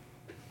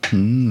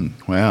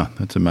 Wow,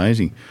 that's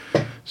amazing.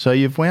 So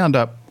you've wound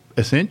up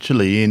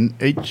essentially in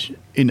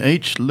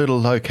each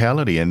little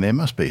locality, and there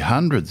must be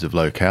hundreds of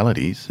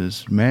localities.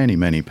 There's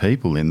many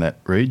people in that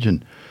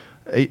region.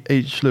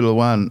 Each little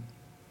one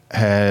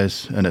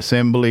has an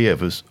assembly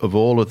of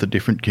all of the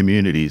different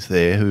communities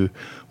there who,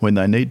 when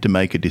they need to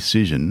make a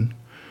decision,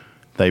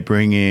 they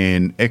bring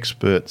in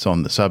experts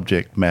on the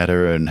subject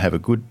matter and have a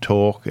good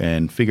talk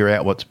and figure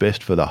out what's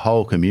best for the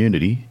whole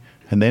community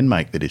and then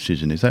make the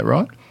decision. Is that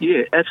right?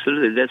 Yeah,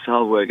 absolutely. That's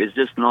how it works. It's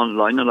just not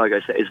like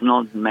I said. It's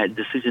not made.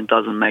 Decision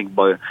doesn't make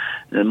by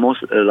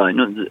most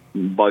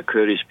by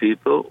Kurdish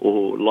people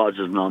or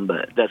largest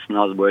number. That's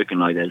not working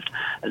like that.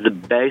 At the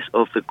base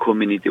of the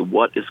community,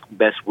 what is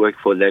best work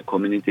for their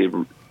community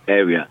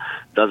area?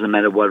 Doesn't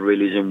matter what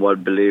religion,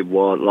 what belief,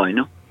 what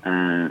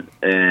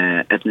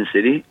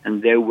ethnicity,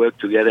 and they work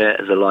together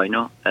as a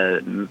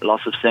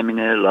lots of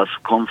seminar, lots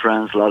of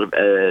conference, a lot of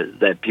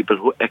the people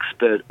who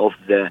expert of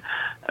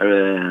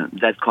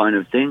that kind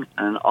of thing,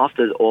 and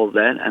after all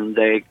that, and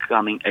they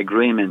coming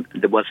agreement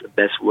that what's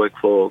best work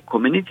for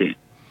community.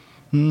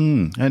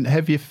 And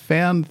have you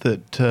found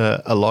that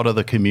a lot of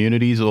the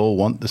communities all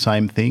want the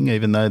same thing,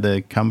 even though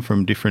they come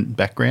from different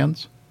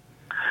backgrounds?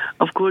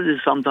 Of course,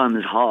 it's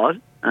sometimes hard,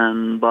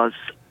 but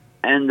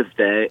end of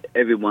the day,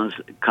 everyone's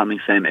coming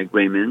same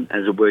agreement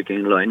as a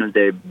working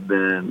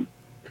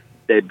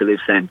they believe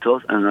same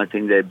thoughts, and I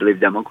think they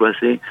believe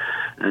democracy,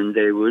 and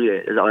they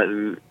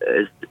really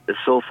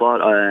so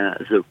far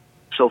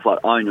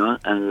I know,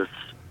 and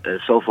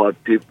so far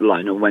people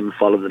I know when you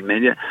follow the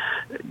media,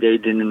 they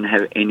didn't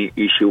have any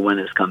issue when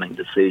it's coming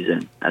to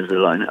season.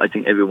 I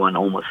think everyone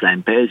almost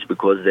same page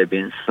because they've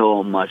been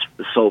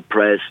so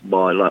pressed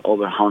by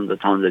over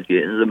 100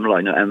 years.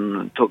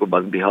 And talk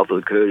about behalf of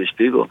the Kurdish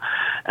people,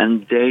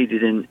 and they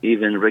didn't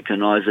even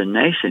recognize a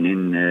nation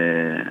in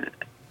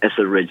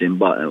Assad regime.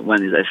 But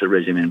when is Assad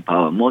regime in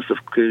power, most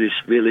of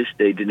Kurdish village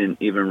they didn't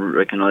even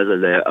recognize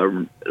that they are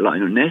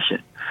a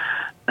nation,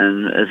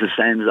 and it's the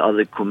same as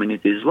other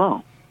communities as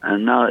well.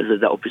 And now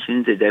is the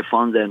opportunity they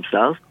found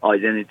themselves,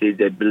 identity,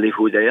 they believe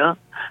who they are,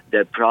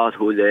 they're proud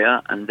who they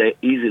are, and they're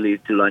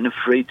easily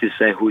free to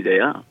say who they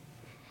are.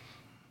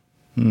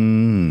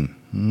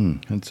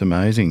 That's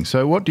amazing.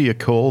 So what do you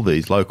call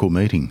these local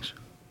meetings?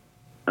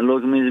 And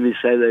local meetings, we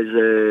say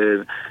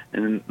there's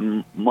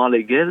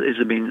Maligel is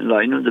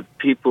the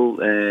people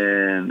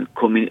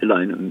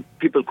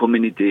people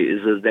community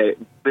is they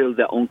build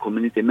their own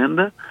community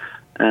member.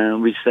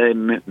 We say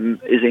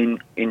is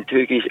in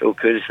Turkish or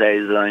Kurdish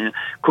is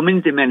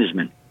community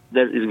management.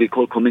 That is we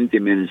call community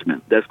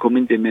management. That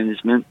community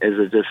management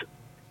is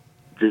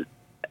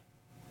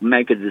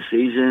make a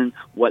decision,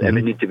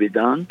 whatever needs to be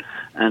done.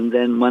 And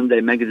then when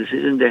they make a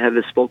decision, they have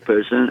a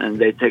spokesperson and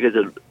they take it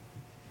to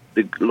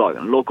the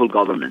local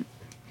government.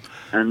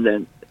 And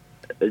then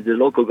the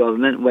local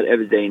government,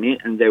 whatever they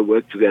need, and they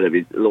work together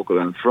with local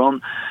government.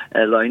 From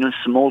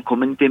small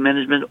community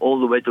management all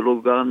the way to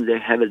local government, they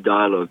have a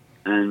dialogue.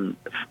 And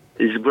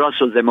it's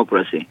grassroots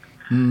democracy.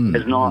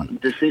 It's not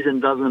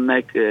decision doesn't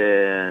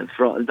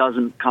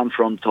come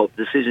from top.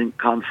 Decision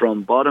come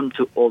from bottom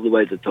to all the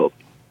way to top.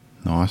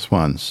 Nice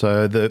one.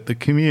 So the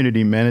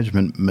community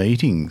management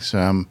meetings,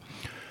 they're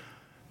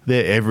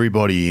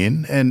everybody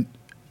in, and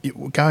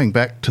going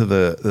back to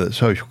the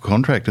social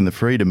contract and the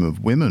freedom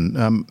of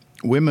women,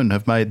 women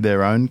have made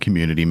their own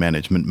community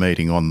management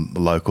meeting on the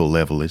local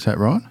level. Is that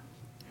right?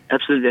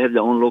 Absolutely, they have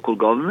their own local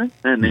government.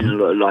 I mean,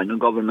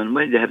 government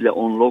way. They have their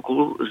own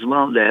local as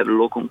well. They have a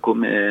local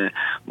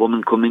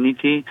woman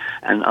community,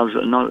 and also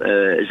not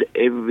as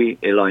every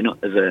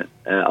as a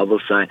I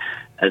will say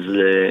as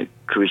a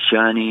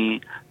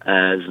Christiani,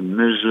 as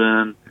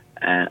Muslim,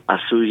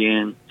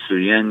 Assyrian,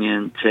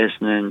 Syrian,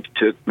 Chechnya,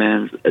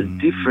 Turkmen,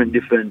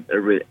 different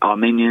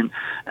Armenian,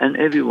 and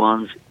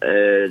everyone's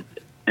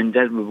and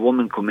that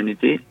woman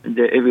community.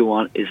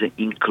 Everyone is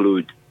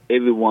included.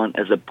 Everyone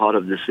as a part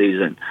of the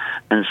season,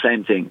 and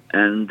same thing.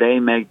 And they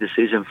make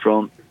decision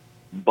from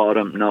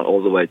bottom, not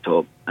all the way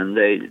top. And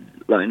they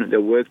they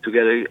work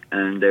together,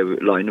 and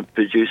they're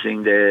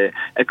producing the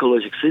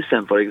ecological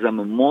system. For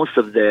example, most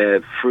of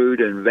the fruit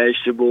and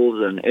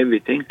vegetables and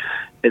everything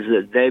is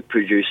that they're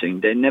producing.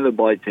 They never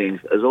buy things.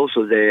 As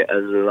also they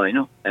as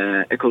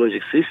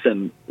ecological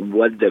system,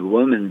 what the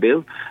women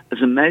build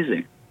is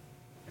amazing.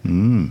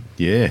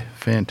 Yeah,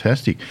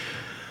 fantastic.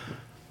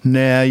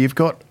 Now you've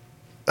got.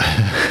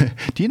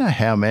 Do you know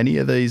how many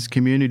of these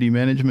community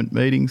management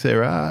meetings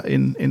there are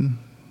in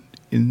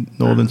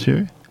northern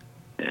Syria?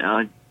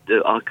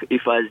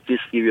 If I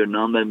just give you a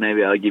number,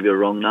 maybe I'll give you a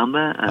wrong number,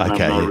 and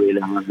okay. I'm not really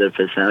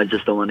 100%. I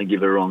just don't want to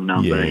give a wrong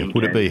number. Yeah.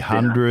 Would it be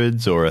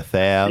hundreds or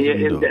 1,000?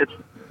 Yeah,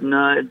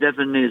 no,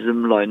 definitely is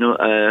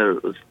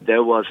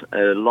there was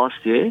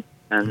last year,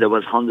 and there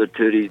was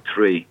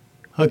 133.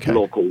 Okay.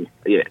 Local,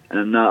 yeah,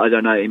 and I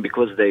don't know,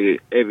 because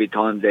every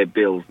time they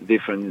build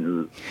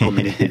different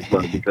communities,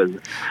 because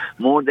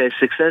more their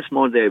success,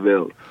 more they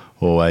build.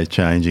 Always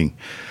changing.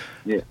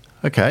 Yeah.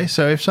 Okay,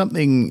 so if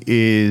something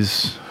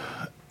it's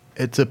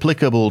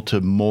applicable to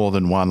more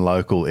than one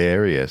local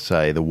area,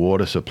 say the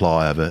water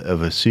supply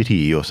of a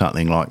city or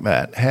something like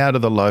that, how do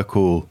the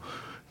local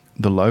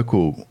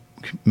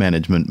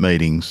management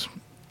meetings,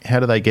 how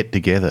do they get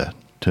together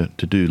to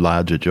do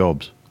larger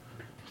jobs?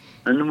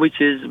 And which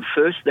is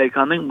first they're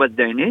coming what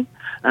they need,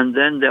 and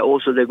then they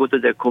go to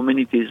their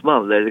community as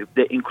well. They're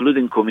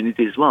including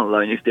community as well.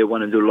 Like if they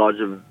want to do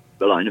larger,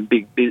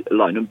 big,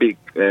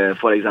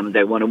 for example,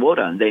 they want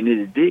water and they need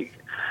to dig,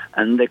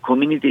 and the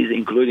community is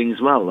including as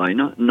well.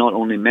 Not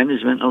only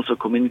management, also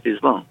community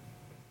as well.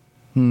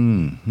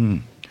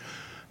 And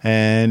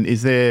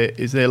is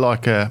there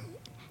like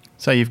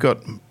say you've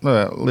got,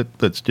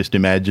 let's just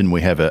imagine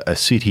we have a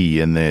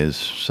city and there's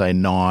say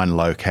 9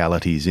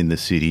 localities in the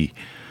city.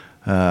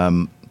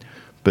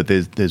 But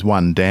there's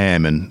one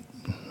dam, and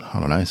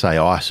I don't know, say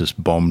ISIS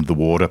bombed the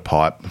water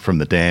pipe from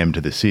the dam to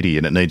the city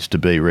and it needs to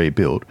be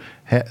rebuilt.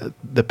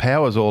 The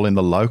power's all in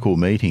the local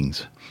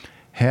meetings.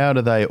 How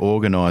do they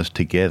organise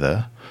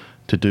together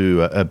to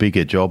do a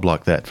bigger job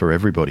like that for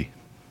everybody?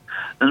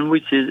 And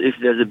which is, if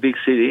there's a big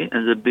city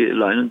and a big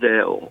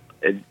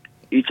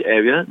each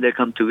area, they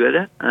come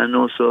together, and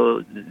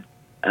also,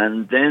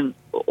 and then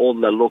all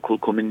the local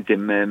community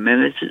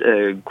management,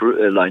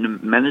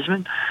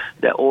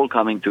 they're all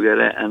coming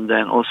together, and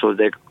then also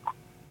they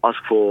ask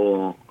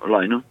for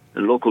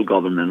local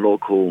government,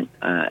 local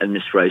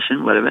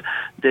administration, whatever.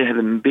 They have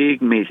a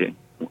big meeting,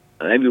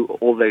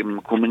 all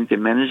the community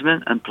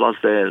management, and plus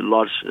the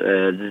large,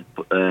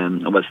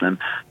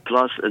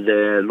 plus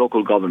the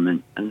local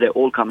government, and they're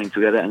all coming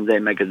together, and they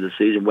make a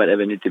decision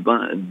whatever needs to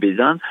be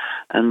done,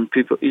 and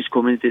people, each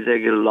community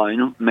take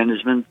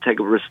management take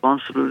a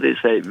responsibility.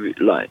 Say we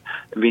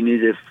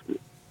need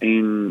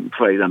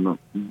for example,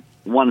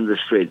 one of the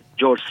street,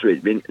 George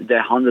Street, there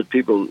are 100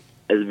 people.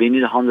 We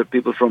need 100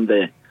 people from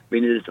there.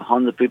 We need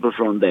 100 people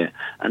from there.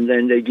 And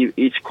then they give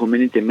each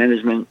community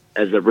management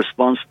as a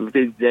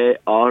responsibility. They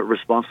are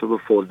responsible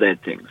for their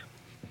things.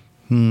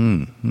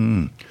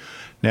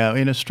 Now,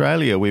 in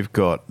Australia, we've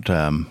got,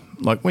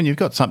 like when you've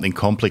got something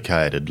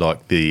complicated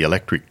like the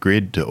electric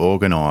grid to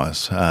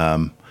organise,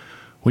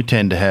 we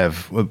tend to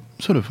have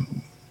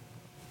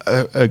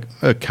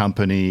a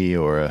company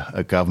or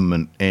a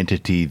government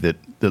entity that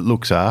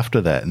looks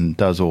after that and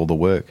does all the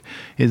work.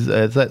 Is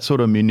that sort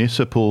of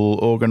municipal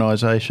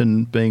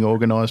organisation being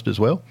organised as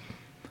well?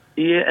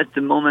 Yeah, at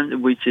the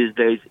moment, which is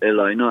there's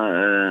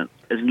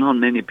not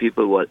many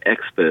people who are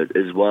expert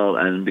as well,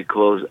 and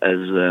because as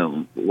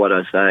what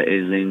I say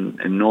is in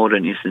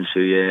northern Eastern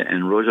Syria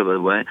and Rojava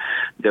way,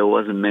 there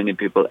wasn't many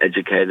people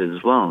educated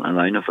as well. And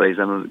I know, for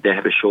example, they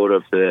have a short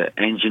of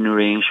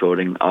engineering,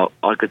 shorting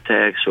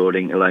architects,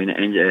 shorting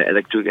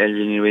electric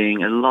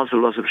engineering, and lots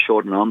of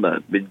short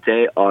number. But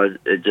they are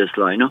just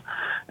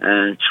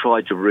and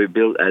try to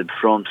rebuild it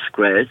from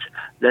scratch.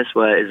 That's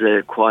why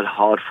it's quite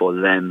hard for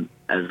them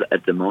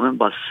at the moment,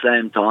 but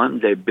same time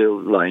they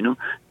build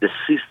the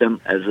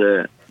system as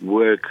a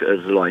work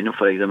as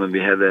for example we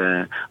have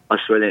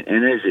Australian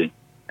Energy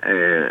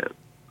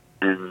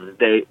and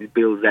they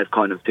build that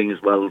kind of thing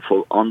as well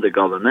on the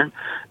government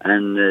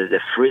and the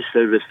free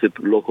service to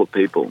local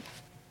people.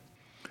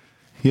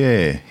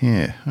 Yeah,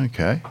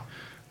 okay.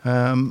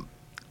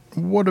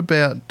 What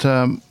about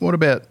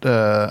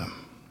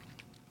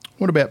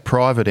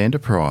private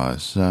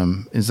enterprise?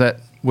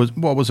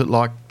 What was it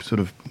like sort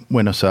of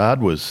when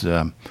Assad was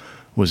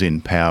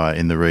in power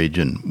in the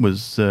region?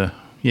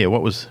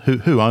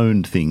 Who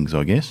owned things,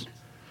 I guess?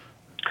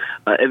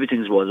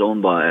 Everything was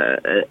owned by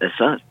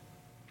Assad.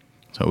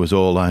 So it was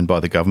all owned by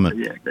the government?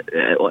 Yeah,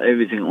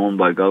 everything owned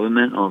by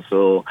government.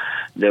 Also,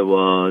 there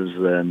was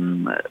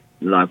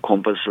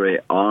compulsory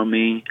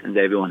army, and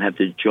everyone had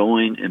to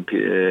join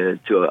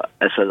to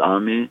Assad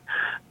army.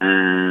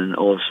 And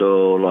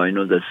also,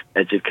 this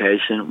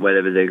education,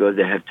 wherever they go,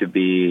 they have to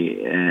be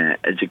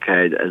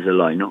educated as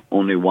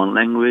only one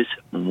language,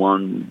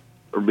 one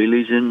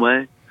religion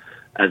way.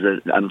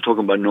 I'm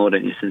talking about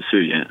northern Eastern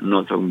Syria, I'm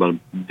not talking about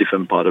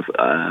different part of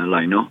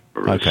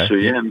okay.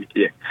 Syria.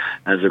 Yeah.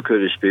 As a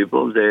Kurdish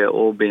people, they are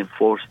all being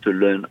forced to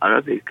learn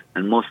Arabic,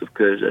 and most of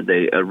Kurds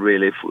they are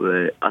really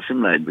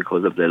assimilated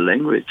because of their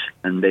language,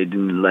 and they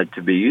didn't like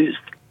to be used.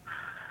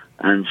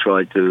 And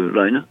try to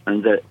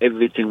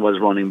everything was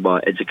running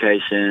by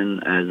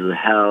education, as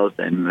health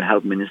and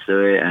health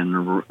ministry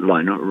and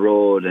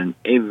road and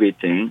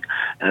everything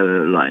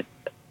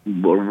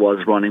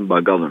was running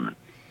by government.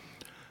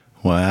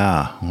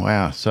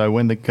 Wow. So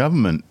when the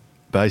government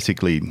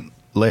basically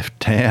left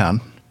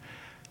town,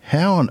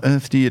 how on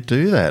earth do you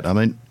do that? I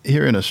mean,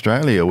 here in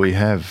Australia we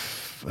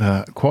have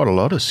quite a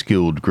lot of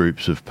skilled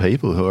groups of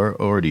people who are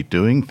already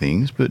doing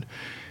things, but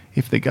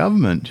if the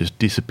government just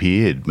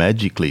disappeared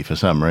magically for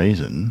some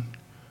reason,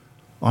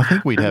 I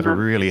think we'd have a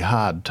really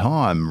hard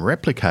time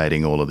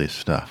replicating all of this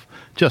stuff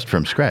just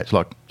from scratch,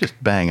 like just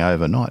bang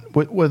overnight.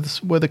 Were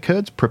the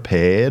Kurds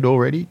prepared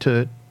already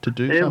to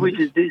do something?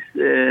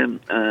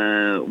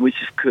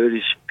 Which is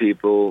Kurdish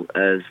people,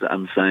 as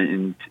I'm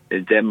saying,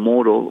 their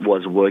model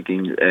was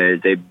working.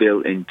 They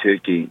built in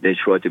Turkey. They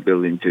tried to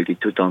build in Turkey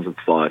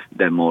 2005,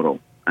 their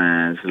model.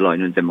 As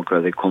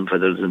democratic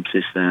confederalism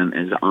system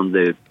is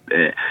under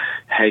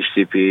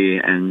HDP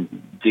and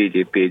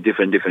DDP,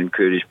 different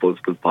Kurdish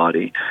political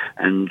party,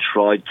 and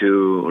try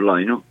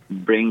to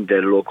bring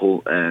their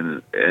local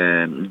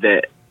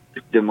their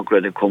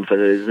democratic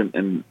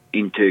confederalism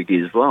in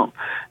Turkey as well.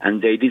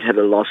 And they did have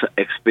a lot of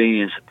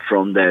experience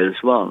from there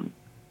as well.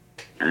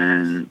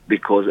 And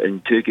because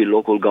in Turkey,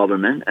 local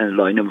government and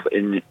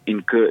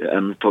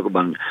I'm talking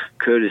about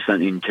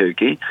Kurdistan in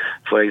Turkey,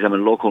 for example,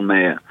 local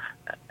mayor.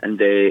 And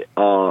they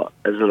are,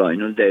 as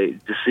the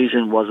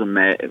decision wasn't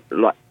made,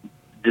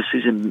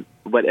 decision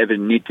whatever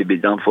need to be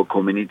done for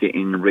community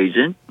in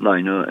region,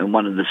 and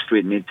one of the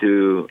street need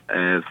to,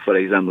 for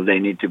example, they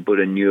need to put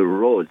a new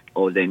road,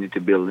 or they need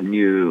to build a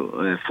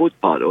new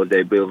footpath, or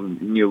they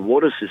build new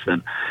water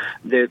system.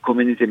 The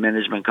community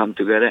management come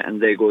together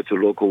and they go to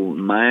local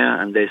mayor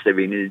and they say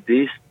we need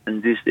this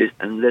and this,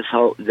 and that's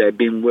how they've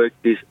been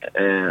worked this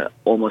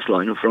almost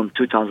from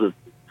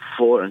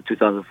 2004 and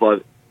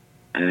 2005.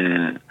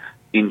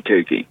 In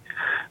Turkey,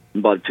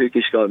 but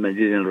Turkish government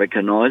didn't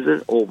recognize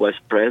it or was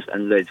pressed,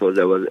 and they thought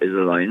there was a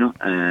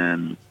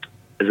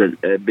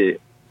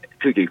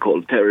Turkey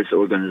called terrorist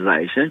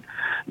organization.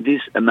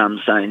 This, I'm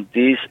saying,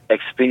 this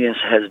experience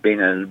has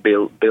been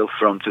built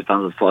from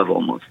 2005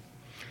 almost.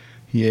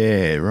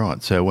 Yeah,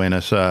 right. So when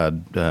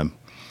Assad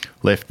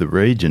left the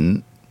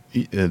region,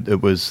 there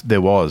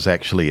was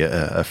actually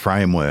a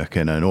framework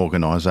and an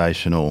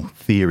organisational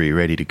theory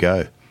ready to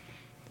go.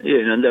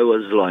 Yeah, and there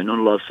was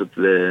lots of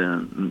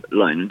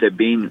they've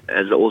been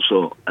as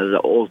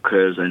all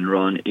Kurds in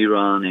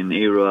Iran and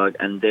Iraq,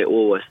 and they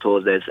always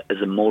thought that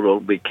as a model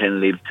we can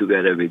live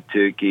together with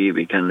Turkey,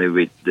 we can live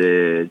with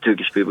the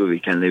Turkish people, we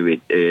can live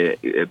with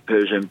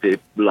Persian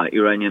people, like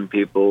Iranian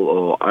people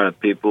or Arab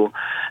people.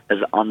 As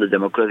under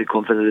democratic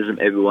confederalism,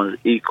 everyone's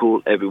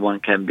equal, everyone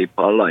can be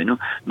part.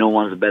 No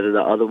one's better than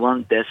the other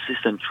one. That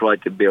system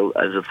tried to build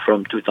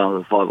from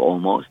 2005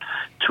 almost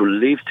to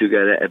live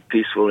together a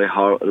peacefully,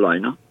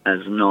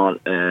 as not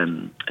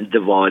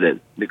divided,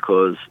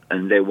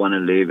 and they want to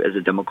live as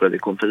a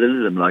democratic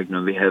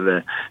confederalism. We have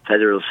a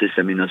federal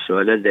system in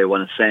Australia. They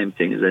want the same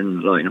things,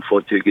 and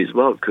for Turkey as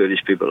well.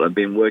 Kurdish people have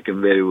been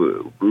working very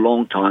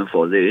long time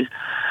for this,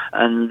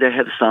 and they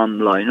have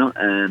some,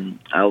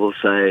 I will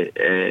say,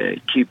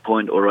 key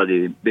point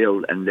already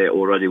built, and they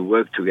already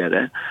work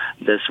together.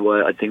 That's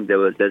why I think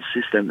that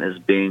system has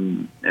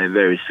been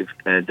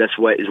that's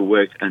why it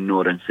worked in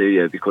northern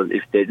Syria, because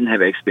if they didn't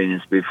have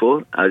experience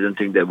before, I don't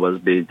think there was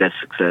be that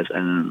success,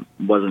 and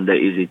wasn't that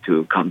easy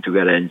to come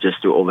together and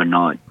just do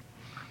overnight.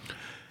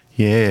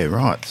 Yeah,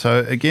 right.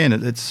 So again,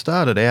 it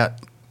started out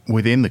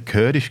within the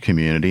Kurdish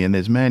community, and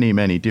there's many,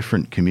 many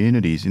different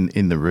communities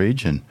in the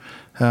region.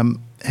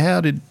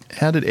 How did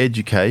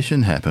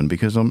education happen?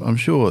 Because I'm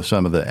sure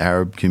some of the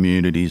Arab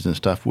communities and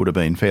stuff would have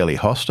been fairly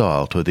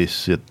hostile to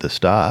this at the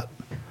start.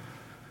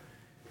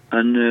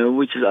 And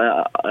which is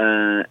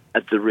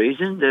at the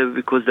region,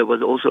 because there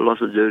was also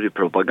lots of dirty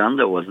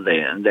propaganda was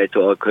there, and they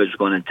thought Kurds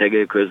going to take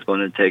it, Kurds going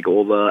to take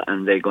over,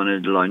 and they're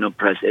going to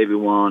press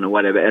everyone,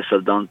 whatever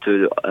Assad done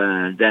to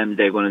them,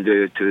 they're going to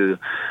do it to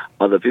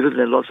other people.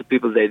 There are lots of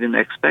people they didn't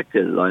expect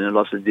it,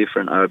 lots of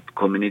different Arab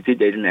community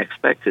they didn't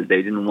expect it.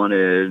 They didn't want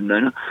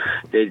to,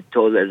 they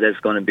thought that that's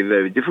going to be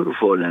very difficult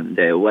for them.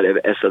 Whatever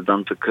Assad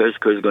done to Kurds,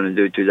 Kurds going to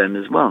do it to them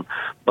as well.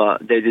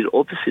 But they did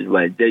opposite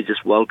way. They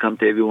just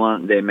welcomed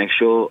everyone. They make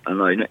sure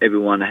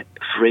everyone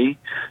free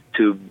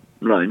to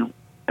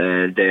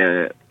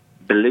their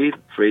belief,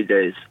 free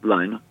days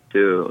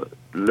to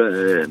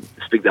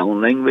speak their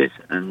own language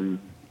and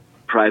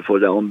pray for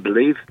their own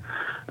belief,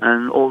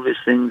 and all these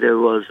things. There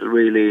was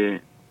really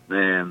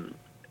the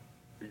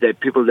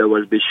people that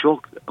was be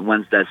shocked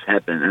once that's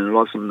happened, and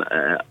lots of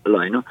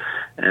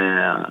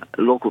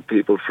local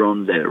people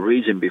from the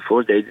region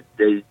before they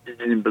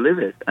didn't believe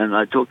it. And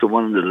I talked to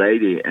one of the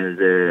lady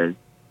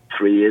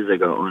 3 years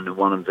ago on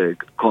one of the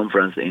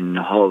conference in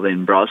Hull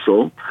in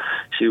Brussels.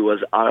 She was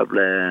Arab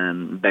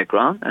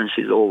background, and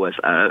she's always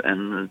Arab.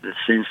 And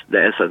since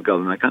the Assad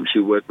government came, she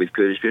worked with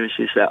Kurdish people.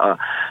 She said,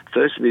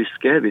 first we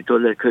scared. We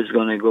thought that Kurds is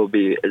going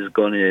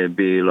to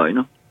be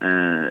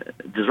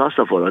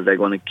disaster for us. They're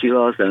going to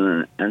kill us.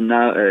 And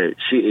now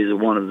she is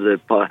one of the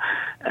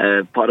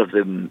part of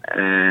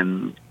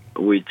the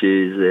which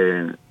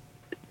is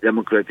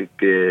democratic.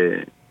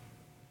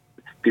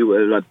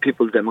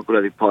 People's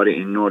Democratic Party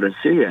in northern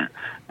Syria,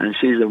 and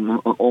she's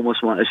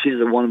she's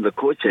one of the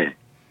co-chair.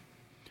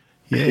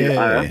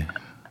 Yeah,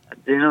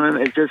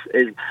 it just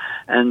is,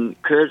 and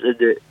Kurds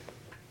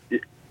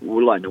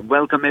would like to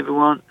welcome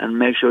everyone and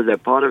make sure they're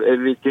part of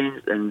everything,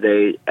 and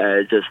they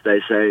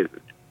say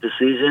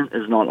decision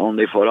is not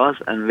only for us,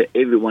 and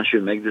everyone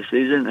should make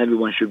decision.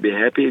 Everyone should be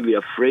happy. We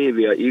are free.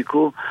 We are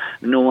equal.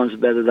 No one's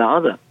better than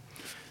other.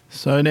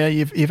 So now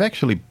you've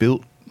actually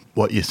built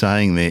what you're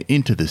saying there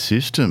into the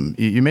system.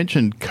 You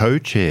mentioned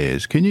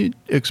co-chairs. Can you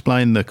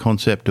explain the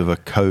concept of a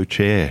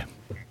co-chair?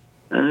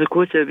 And the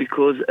co-chair,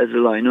 because as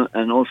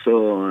and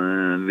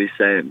also we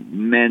say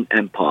men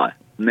empire.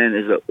 Men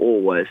is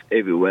always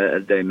everywhere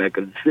as they make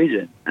a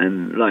decision,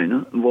 and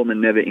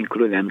woman never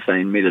included. I'm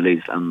saying Middle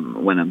East.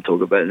 When I'm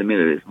talking about the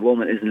Middle East,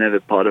 woman is never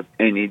part of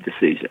any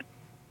decision.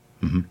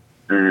 Mm-hmm.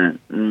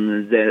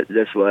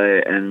 That's why,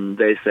 and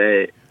they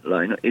say.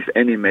 If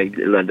any make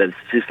that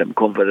system,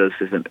 confederal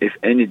system, if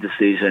any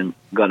decision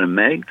gonna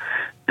make,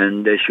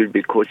 and there should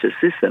be co-chair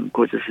system.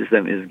 Co-chair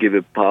system is give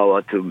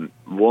power to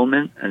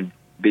women and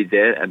be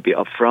there and be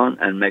upfront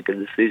and make a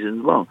decision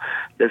as well.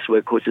 That's why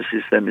co-chair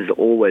system is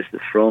always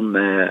from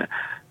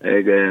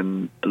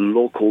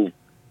local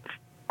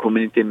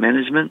community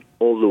management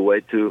all the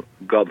way to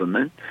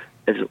government.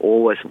 It's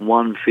always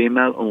one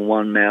female and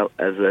one male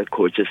as a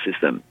co-chair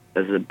system,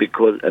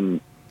 because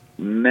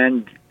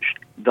men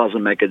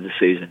doesn't make a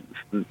decision.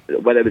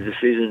 Whatever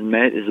decision is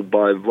made is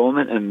by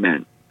women and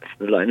men,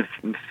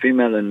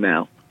 female and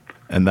male.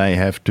 And they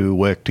have to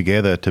work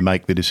together to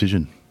make the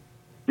decision.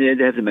 Yeah,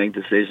 they have to make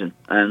decision,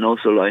 and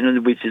also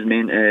which is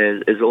mean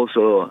is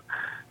also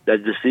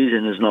that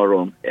decision is not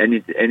wrong.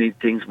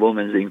 Anything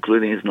women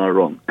including is not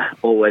wrong.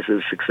 Always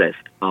a success.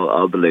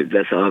 I believe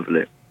that's how I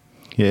believe.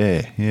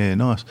 Yeah,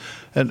 nice.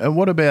 And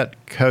what about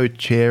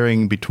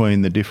co-chairing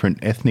between the different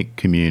ethnic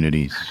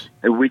communities?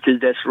 Which is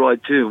that's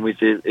right too.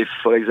 Which is if,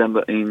 for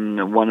example,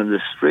 in one of the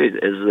streets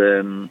is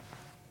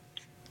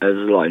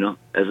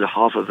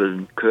half of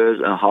them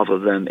Kurds and half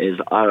of them is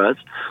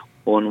Arabs.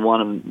 On one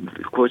of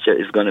the co-chair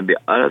is going to be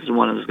Arabs,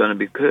 one is going to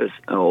be Kurds,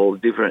 or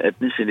different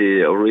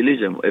ethnicity or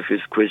religion. If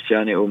it's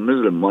Christianity or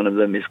Muslim, one of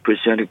them is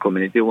Christianity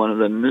community, one of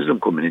them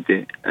Muslim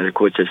community, and the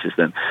co-chair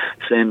system.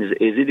 Same as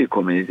Yazidi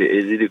community.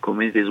 Yazidi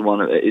community is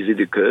one of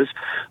Yazidi Kurds,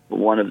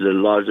 one of the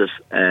largest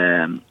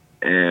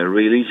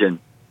religion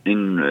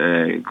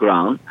in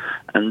ground,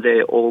 and they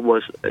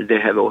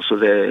have also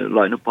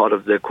the part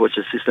of the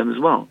co-chair system as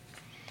well.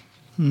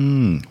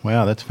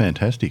 Wow, that's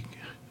fantastic.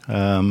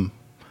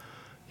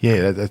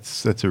 Yeah,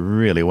 that's a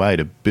really way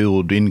to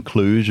build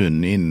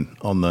inclusion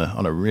on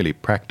a really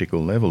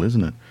practical level,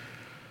 isn't it?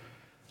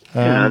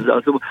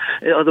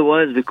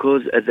 Otherwise,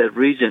 because that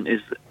region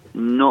is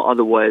no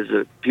otherwise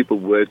people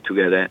work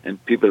together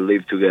and people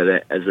live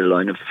together as a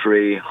line of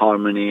free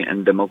harmony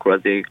and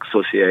democratic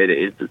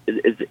society.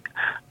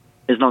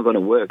 It's not going to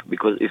work,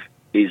 because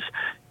if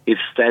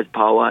state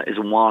power is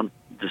one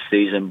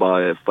decision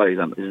by, for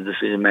example, it's a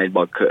decision made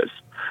by Kurds.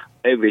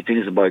 Everything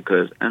is by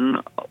Kurds,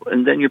 and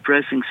then you're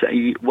pressing,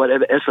 say,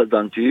 whatever Assad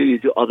done to you, you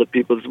do other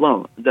people as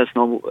well. It's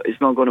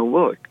not going to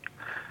work.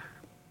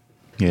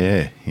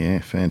 Yeah,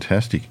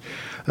 fantastic.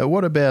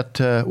 What about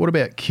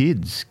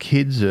kids?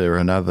 Kids are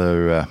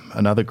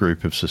another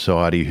group of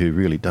society who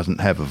really doesn't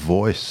have a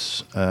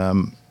voice.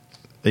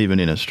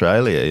 Even in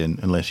Australia,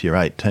 unless you're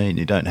 18,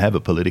 you don't have a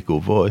political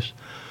voice.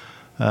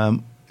 How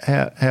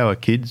are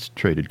kids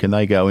treated? Can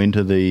they go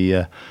into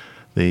the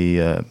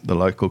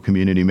local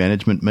community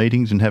management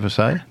meetings and have a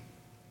say?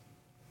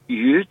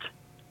 Youth,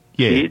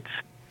 kids,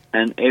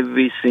 and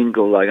every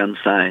single, like I'm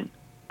saying,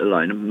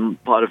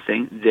 part of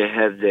things,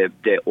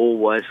 they're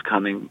always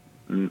coming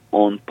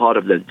on part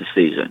of the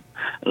decision.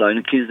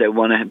 Kids, they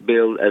want to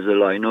build as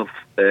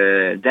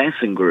a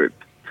dancing group.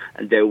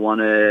 They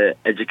want a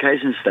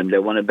education system. They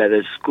want a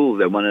better school.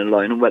 They want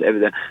to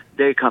whatever.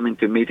 They come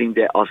into meeting.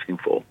 They're asking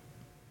for.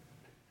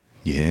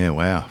 Yeah,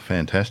 wow,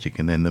 fantastic.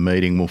 And then the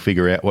meeting will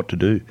figure out what to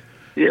do.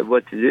 Yeah,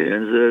 what to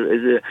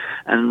do.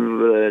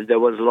 And there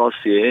was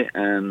last year,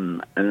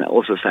 and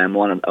also Sam,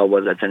 I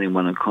was attending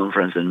one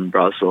conference in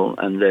Brussels,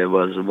 and there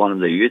was one of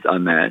the youth I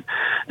met,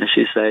 and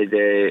she said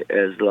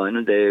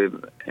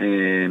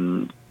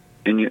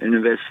in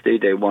university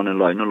they want to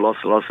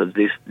lots of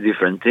these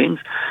different things,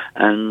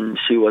 and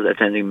she was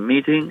attending a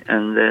meeting,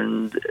 and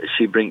then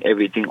she bring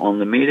everything on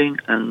the meeting,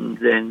 and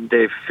then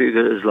they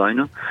figured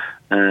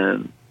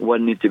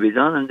what need to be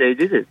done, and they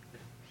did it.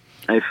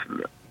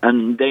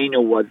 And they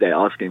know what they're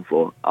asking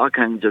for. I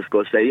can't just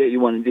go say, yeah, you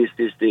want this.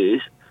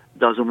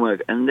 Doesn't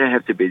work. And they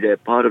have to be there,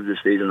 part of the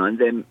season, and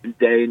then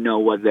they know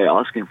what they're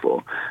asking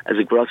for. As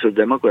a grassroots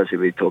democracy,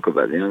 we talk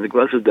about, the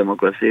grassroots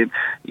democracy,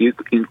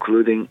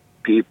 including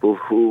people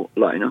who,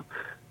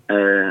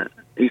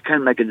 you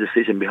can't make a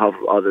decision on behalf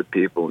of other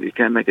people. You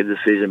can't make a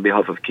decision on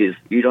behalf of kids.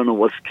 You don't know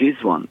what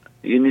kids want.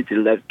 You need to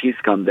let kids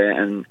come there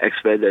and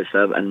express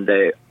themselves, and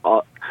they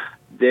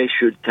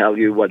should tell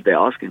you what they're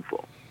asking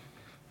for.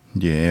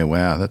 Yeah,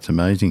 wow, that's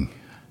amazing.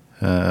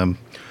 I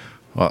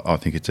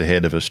think it's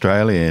ahead of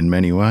Australia in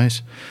many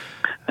ways.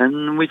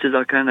 And which is,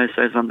 can I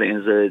say something,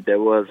 is there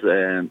was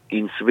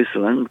in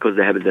Switzerland, because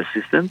they have the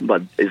system,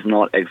 but it's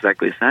not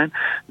exactly the same.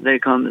 They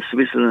come,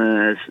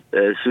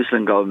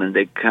 Switzerland government,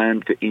 they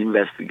came to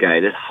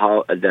investigate it,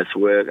 how that's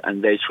work,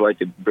 and they try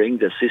to bring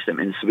the system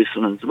in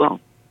Switzerland as well.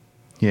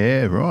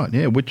 Yeah, right.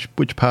 Yeah,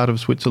 which part of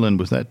Switzerland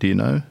was that? Do you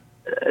know?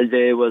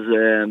 There was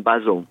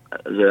Basel,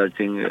 I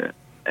think.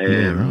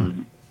 Right.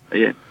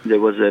 Yeah, there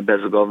was a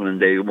Basel government.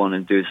 They want to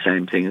do the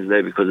same things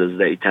there because it's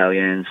the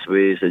Italians,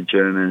 Swiss, the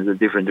Germans, the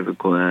different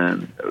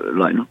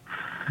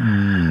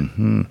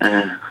Mm-hmm.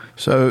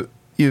 So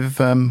you've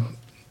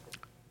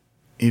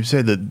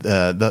said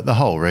that the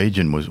whole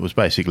region was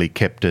basically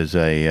kept as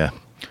a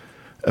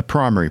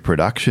primary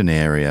production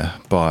area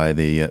by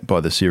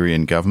the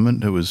Syrian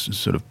government, who was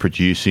sort of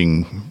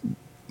producing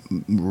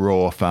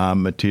raw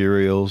farm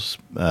materials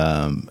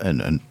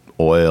and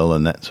oil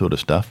and that sort of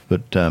stuff,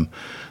 but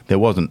there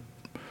wasn't.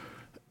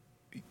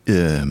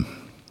 It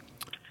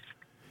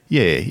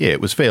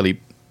was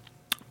fairly.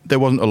 There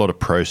wasn't a lot of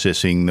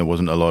processing. There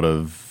wasn't a lot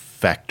of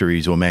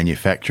factories or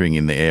manufacturing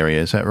in the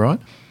area. Is that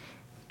right?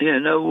 Yeah,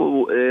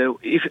 no.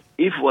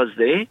 If was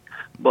there,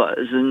 but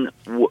is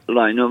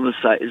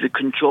it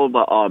controlled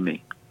by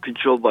army,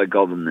 controlled by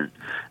government,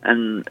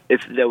 and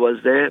if there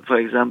was there, for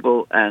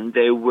example, and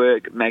they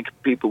make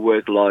people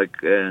work like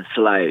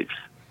slaves.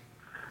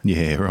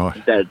 Yeah,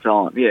 right. That's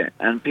on, yeah.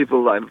 And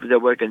people, they're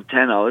working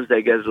 10 hours,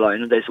 they get,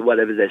 they say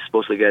whatever they're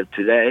supposed to get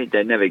today,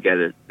 they never get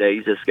it. They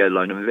just get,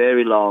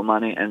 very low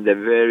money and they're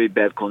very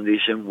bad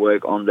condition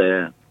work on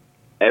the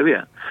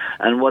area.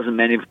 And wasn't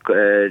many,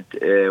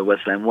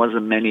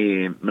 wasn't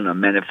many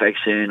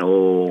manufacturing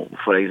or,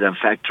 for example,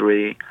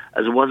 factory,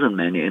 as wasn't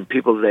many. And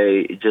people,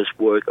 they just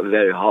work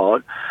very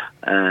hard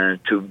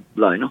to,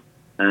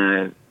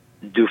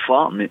 do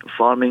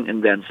farming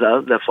in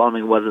themselves. The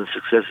farming wasn't a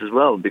success as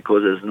well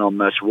because there's not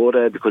much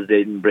water, because they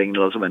didn't bring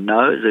lots of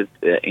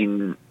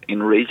in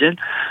region.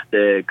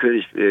 The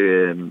Kurdish,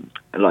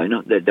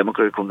 the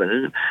Democratic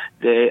Convention,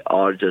 they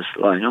are just,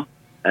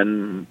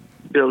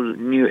 build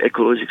new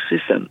ecological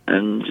system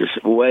and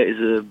just ways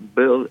to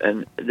build,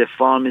 and the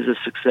farm is a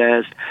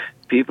success.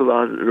 People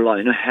are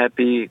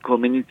happy,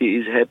 community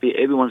is happy,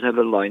 everyone's have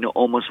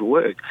almost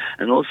work.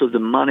 And also the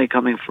money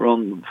coming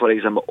from, for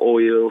example,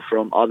 oil,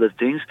 from other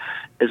things,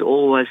 is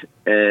always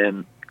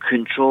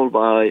controlled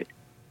by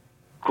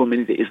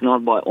community. It's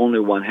not by only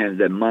one hand.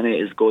 The money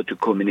is go to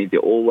community,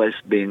 always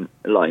been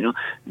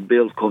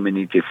build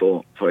community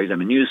for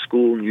example, new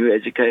school, new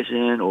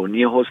education, or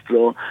new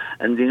hospital,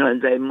 and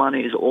the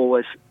money is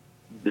always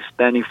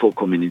spending for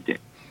community.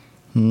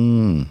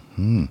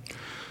 Mm-hmm.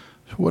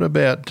 What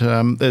about,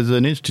 there's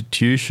an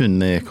institution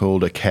there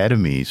called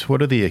academies.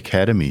 What are the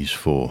academies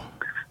for?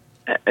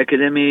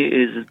 Academy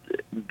is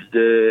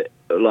the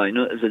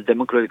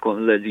democratic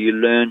that you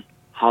learn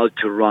how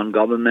to run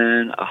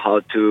government, how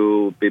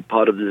to be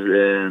part of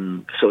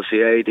the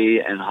society,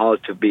 and how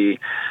to be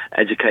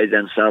educate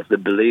themselves to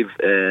believe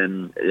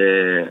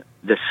the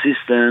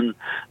system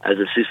as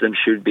a system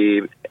should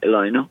be,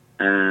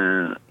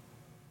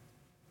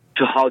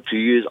 to how to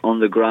use on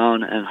the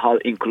ground and how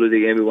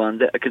including everyone.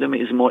 The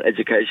academy is more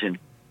education.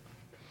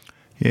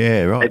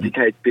 Yeah, right.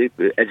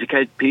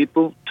 Educate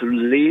people to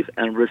live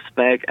and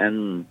respect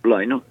and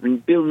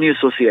build new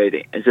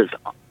society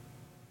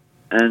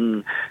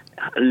and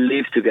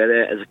live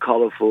together as a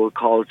colorful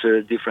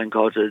culture, different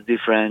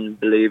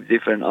belief,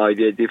 different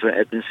idea, different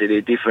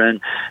ethnicity,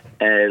 different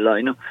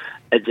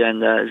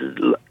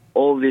agendas.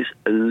 All this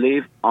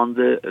live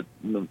under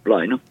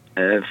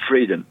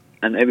freedom,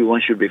 and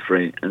everyone should be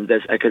free. And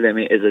that's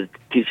academy is a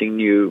teaching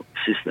new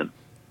system.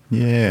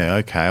 Yeah,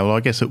 okay. Well,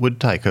 I guess it would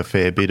take a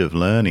fair bit of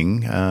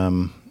learning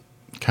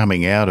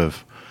coming out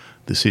of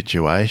the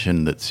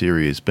situation that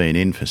Syria's been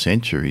in for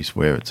centuries,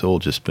 where it's all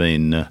just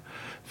been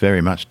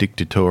very much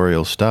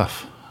dictatorial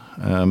stuff.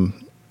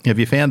 Have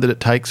you found that it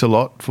takes a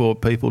lot for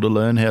people to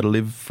learn how to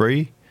live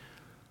free?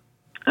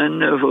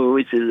 And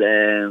which is,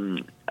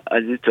 I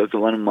did talk to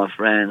one of my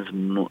friends.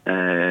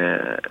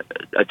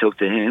 I talked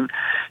to him.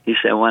 He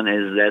said, "One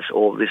is that's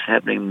all this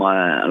happening.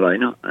 My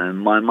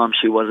mom,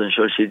 she wasn't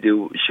sure she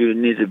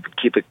needed to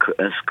keep a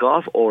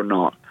scarf or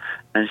not,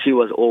 and she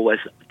was always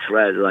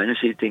tried.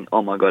 She think,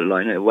 oh my God,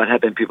 what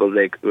happened? People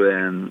like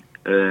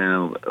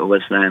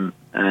what's name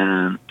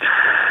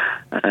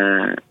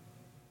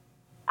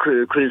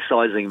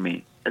criticizing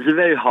me." It's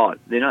very hard,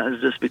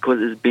 it's just because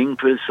it's been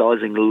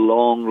criticizing a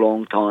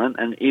long time,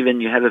 and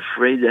even you have a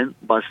freedom,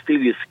 but still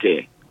you're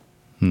scared,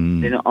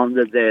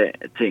 under the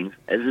things.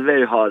 It's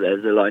very hard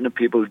as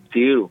people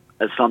deal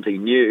as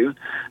something new,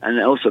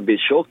 and also be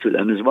shocked to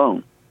them as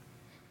well.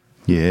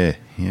 Yeah,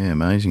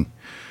 amazing.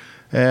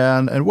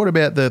 And what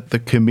about the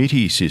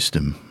committee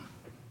system?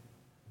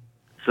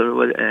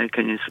 So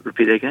can you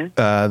repeat again?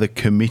 The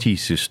committee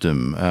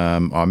system.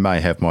 I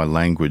may have my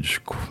language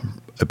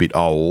a bit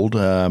old.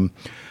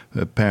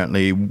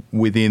 Apparently,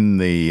 within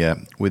the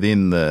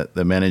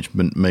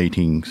management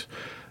meetings,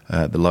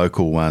 the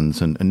local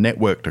ones, and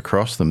networked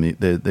across them,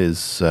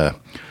 there's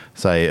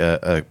say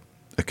a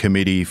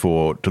committee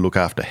to look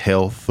after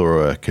health,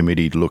 or a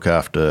committee to look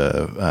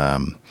after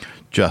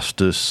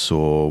justice,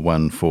 or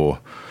one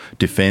for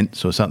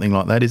defence, or something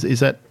like that.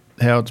 Is that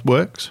how it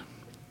works?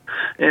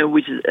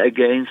 Which is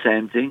again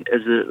same thing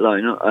as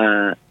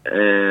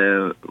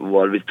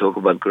what we talk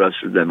about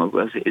grassroots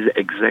democracy is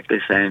exactly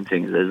the same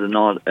thing. There's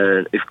not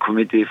a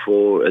committee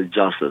for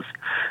justice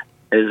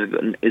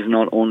is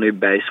not only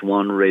based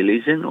on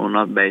religion or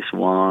not based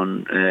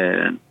on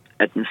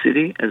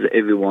ethnicity, as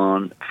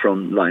everyone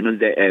from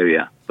their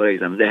area. For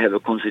example, they have a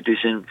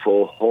constitution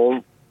for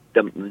whole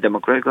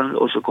democratic, and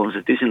also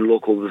constitution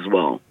local as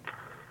well.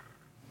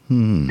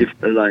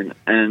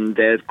 And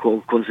their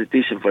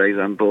constitution, for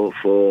example,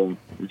 for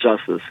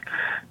justice,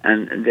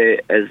 and they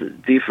as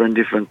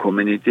different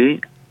community,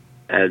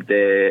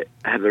 they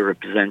have a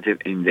representative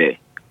in there.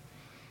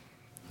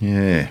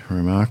 Yeah,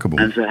 remarkable.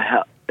 And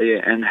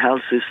and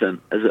health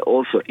system as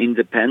also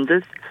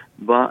independent,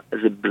 but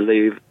as a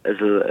belief as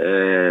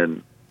a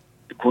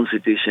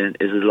constitution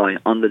is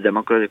under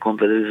democratic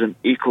confederalism,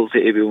 equal to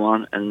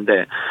everyone, and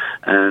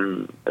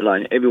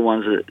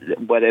everyone's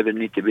whatever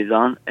need to be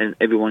done, and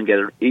everyone get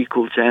an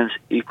equal chance,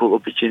 equal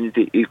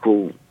opportunity,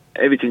 equal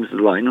everything's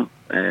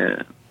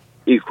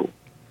equal.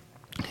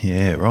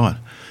 Yeah, right.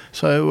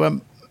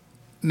 So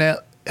now,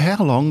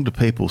 how long do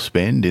people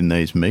spend in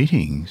these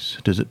meetings?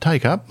 Does it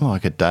take up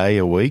like a day,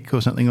 a week,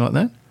 or something like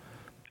that?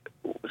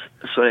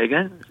 Sorry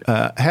again?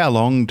 How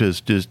long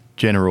does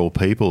general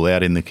people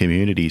out in the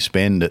community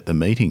spend at the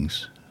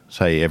meetings?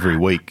 Say every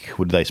week?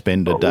 Would they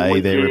spend a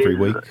day there every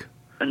week?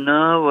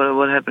 No,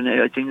 what happened?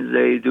 I think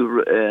they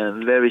do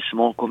very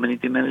small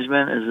community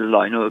management.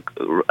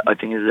 I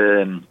think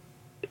it's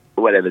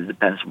whatever, it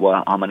depends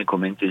how many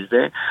communities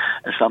there.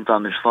 And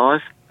sometimes it's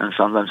 5, and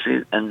sometimes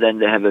 6, and then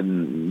they have a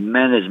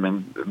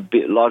management,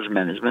 large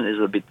management is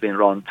between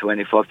around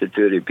 25 to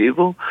 30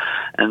 people,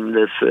 and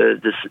this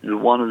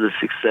one of the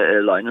 6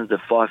 the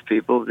 5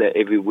 people there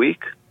every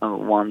week.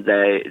 One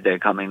day they're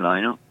coming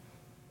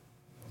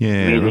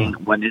meeting,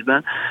 right. One is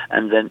done,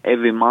 and then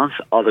every month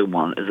other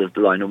one is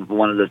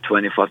one of the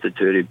 25 to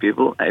 30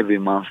 people. Every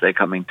month they're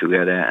coming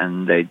together,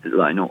 and they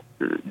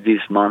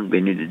this month we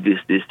need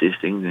this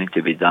thing need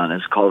to be done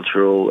as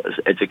cultural, as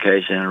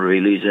education,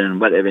 religion,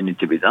 whatever need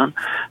to be done.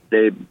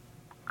 They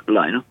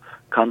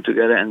come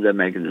together and they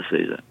make a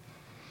decision.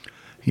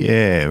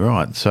 Yeah,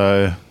 right.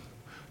 So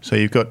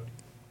you've got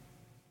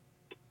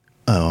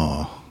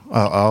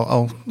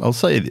I'll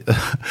say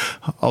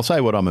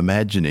what I'm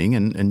imagining,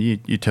 and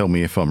you tell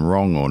me if I'm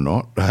wrong or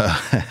not.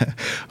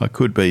 I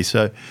could be.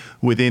 So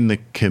within the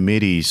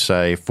committees,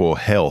 say for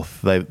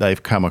health,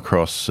 they've come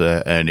across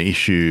an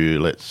issue.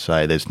 Let's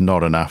say there's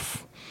not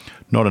enough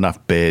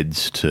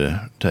beds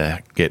to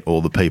get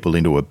all the people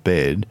into a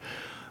bed.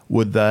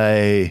 Would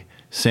they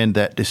send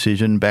that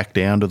decision back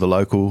down to the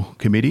local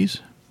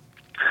committees?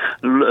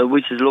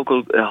 Which is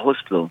local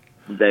hospital.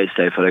 they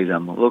say, for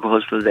example, local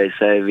hospital, they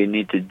say we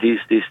need to this,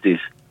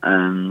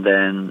 and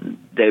then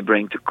they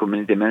bring to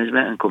community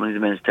management, and community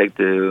management take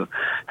to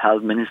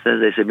health minister.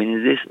 They say we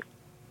need this,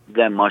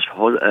 that much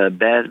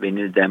bed, we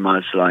need that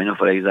much,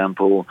 for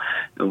example,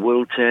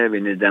 wheelchair, we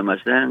need that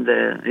much. Then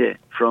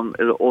from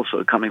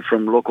also coming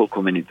from local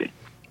community.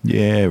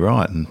 Yeah,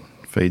 right, and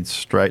feeds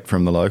straight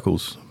from the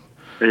locals.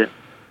 Yeah.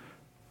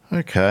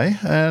 Okay,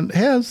 and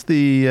how's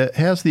the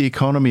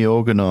economy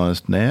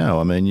organised now?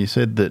 I mean, you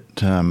said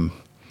that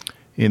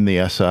in the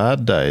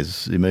Assad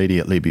days,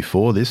 immediately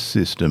before this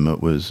system,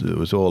 it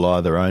was all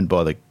either owned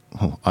by the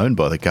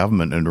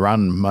government and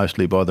run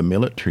mostly by the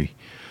military.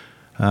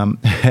 How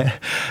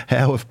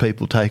have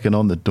people taken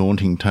on the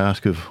daunting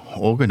task of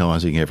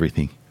organising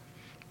everything?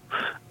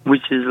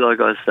 Which is, like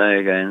I say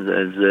again,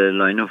 as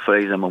for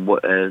example,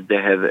 they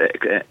have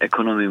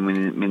economy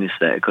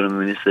minister.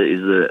 Economy minister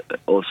is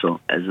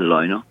also as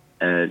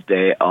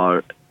they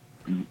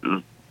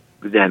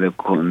have a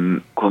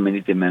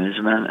community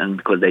management, and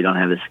because they don't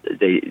have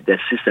their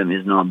system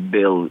is not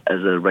built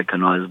as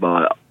recognized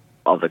by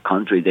other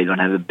country. They don't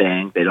have a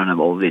bank. They don't have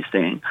all these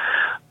things,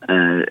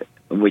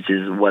 which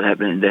is what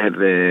happened. They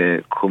have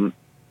a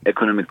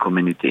economic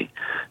committee,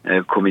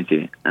 and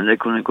the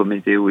economic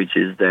committee, which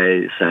is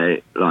they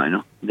say,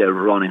 they're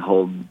running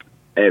whole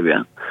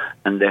area,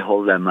 and they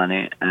hold their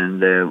money,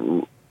 and they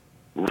will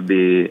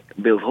be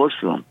build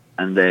hospital,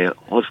 and the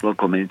hospital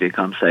community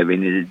comes say we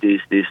need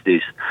this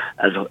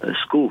as a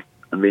school,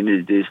 and we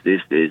need this,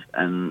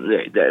 and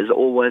there's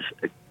always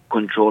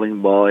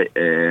controlling by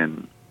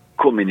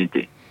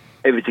community.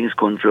 Everything is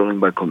controlling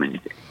by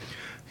community.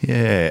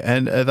 Yeah,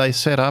 and are they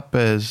set up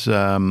as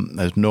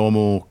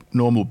normal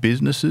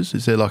businesses?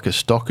 Is there like a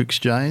stock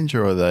exchange,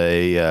 or are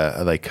they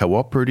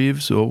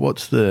cooperatives, or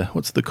what's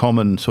the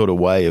common sort of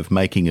way of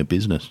making a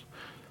business?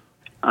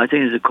 I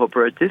think it's a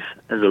cooperative.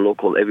 As a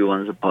local,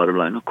 everyone's a part of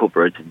a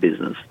cooperative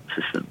business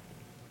system.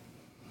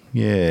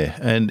 Yeah,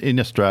 and in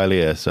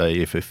Australia, say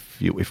if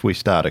we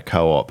start a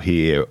co-op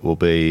here, it will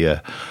be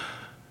a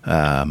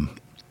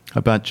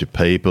bunch of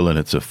people, and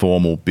it's a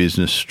formal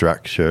business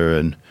structure,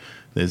 and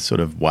there's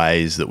sort of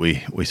ways that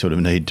we sort of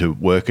need to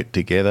work it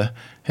together.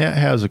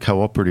 How's a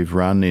cooperative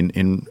run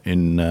in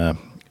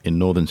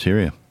northern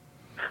Syria?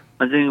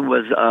 I think it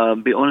was,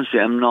 be honest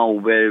with you, I'm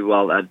not very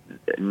well at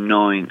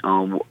knowing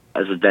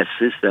as that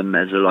system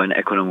as a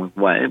economic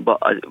way, but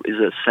it's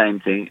the same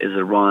thing is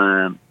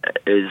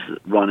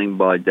running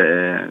by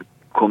the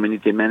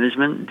community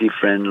management,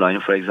 different,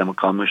 for example,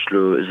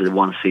 Kamishlu is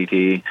one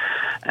city,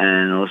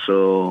 and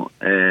also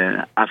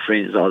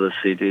Afrin is other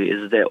city.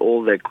 They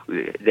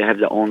have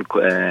their own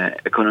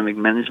economic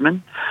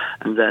management,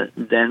 and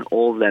then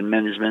all that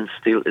management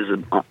still is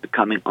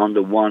coming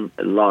under one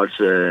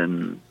large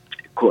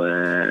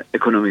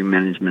economic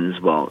management as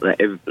well.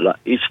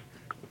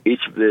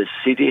 Each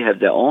city have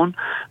their own.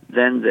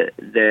 Then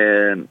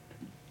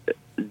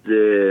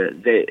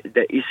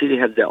each city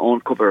have their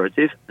own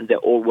cooperative, and they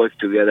all work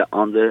together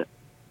on the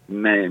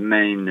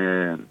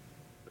main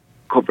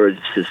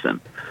cooperative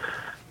system.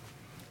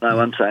 Like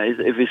I'm saying,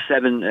 if it's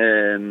 7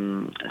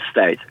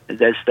 states,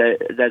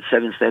 that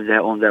 7 states they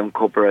own their own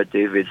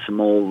cooperative. It's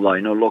small,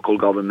 local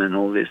government,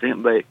 all these things.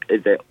 But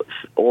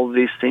all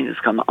these things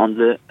come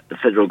under the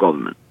federal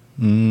government.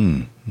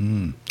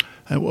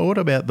 And what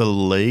about the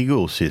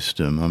legal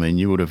system? I mean,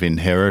 you would have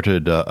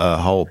inherited a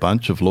whole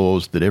bunch of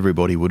laws that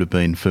everybody would have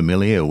been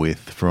familiar with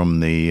from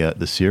the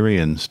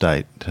Syrian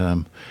state.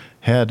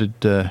 How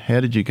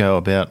did you go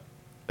about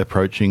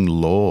approaching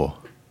law?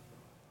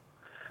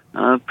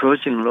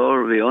 Approaching law,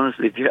 to be honest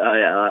with you,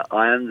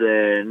 I am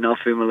not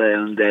familiar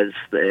on that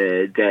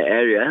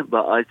area,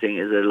 but I think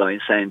it's the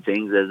same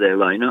thing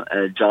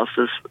that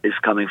justice is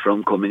coming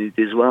from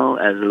community as well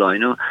as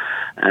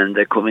and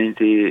the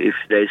community, if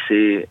they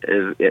see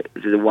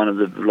one of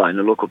the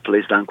local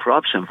police done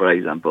corruption, for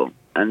example,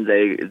 and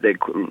they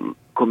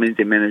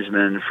community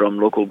management from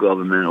local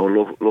government or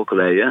local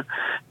area,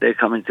 they're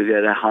coming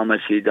together how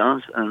much he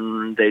does,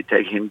 and they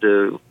take him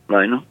to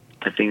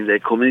I think the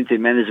community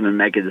management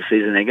make a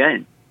decision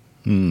again.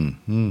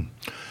 Mm-hmm.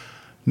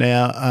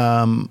 Now,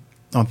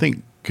 I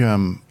think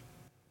the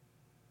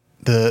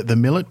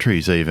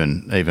military's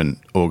even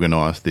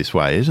organised this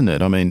way, isn't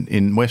it? I mean,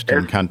 in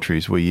Western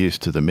countries, we're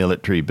used to the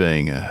military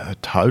being a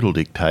total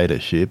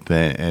dictatorship,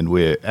 and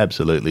we're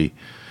absolutely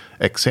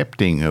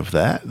accepting of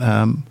that.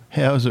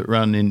 How is it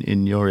run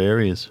in your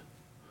areas?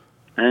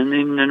 And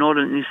in the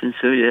northern eastern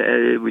Syria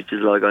area, which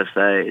is like I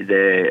say,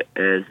 there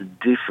is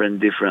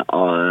different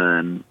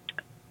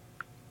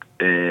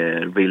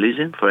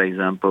religion. For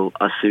example,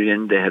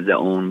 Assyrian, they have their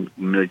own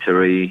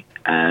military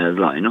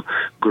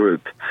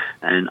group,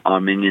 and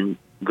Armenian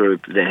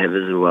group they have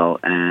as well,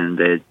 and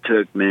the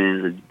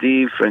Turkmen, a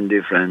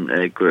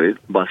different group,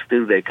 but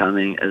still they're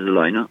coming as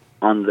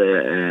on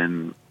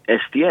the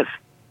SDF,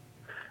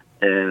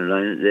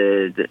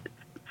 the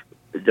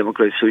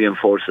Democratic Syrian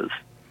Forces.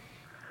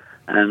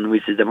 and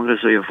which is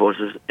democratic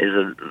forces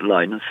is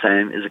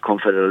same as a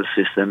confederal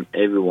system.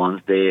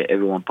 Everyone's there,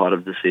 everyone part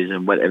of the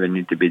decision, whatever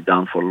need to be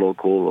done for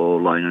local or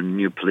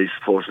new police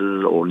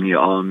forces or new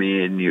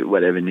army, new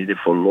whatever needed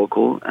for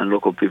local, and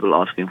local people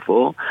asking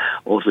for.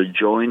 Also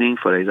joining,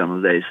 for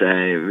example, they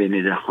say we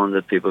need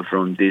 100 people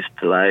from this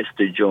place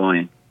to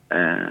join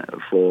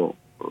for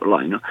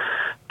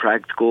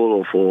practical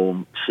or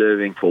for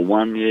serving for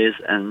 1 year,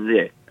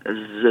 and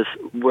it's just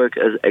work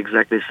as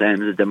exactly the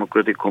same as a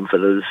democratic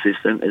confederal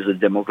system. Is a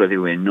democratic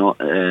way.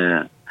 Not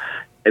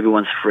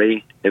everyone's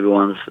free.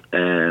 Everyone's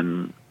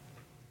when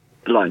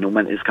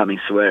it's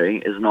coming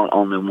swearing is not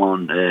only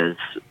one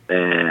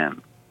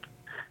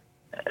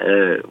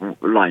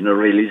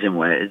religion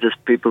way. It's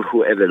just people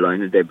whoever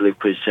they believe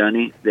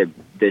Christianity,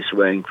 they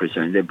swear in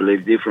Christianity. They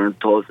believe different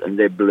thoughts and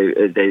they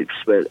believe they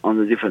swear on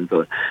the different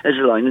thoughts. As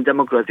a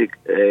democratic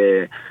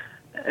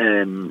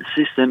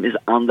system is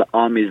on the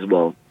army as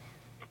well.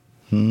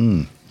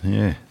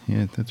 Yeah,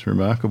 that's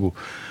remarkable.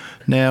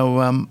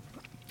 Now,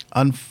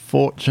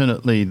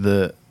 unfortunately,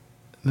 the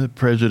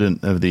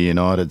President of the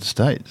United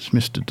States,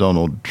 Mr.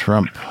 Donald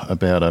Trump,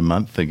 about a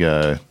month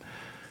ago,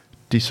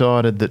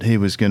 decided that he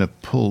was going to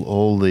pull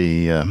all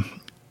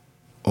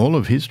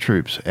of his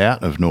troops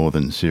out of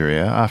northern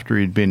Syria after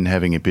he'd been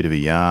having a bit of a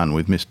yarn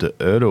with Mr.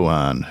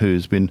 Erdogan,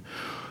 who's been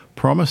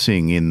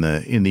promising in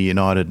the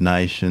United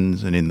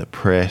Nations and in the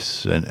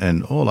press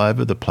and all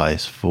over the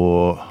place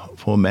for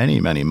many,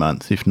 many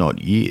months, if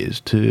not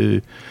years,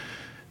 to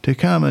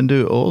come and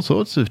do all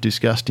sorts of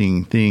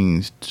disgusting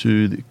things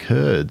to the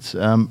Kurds.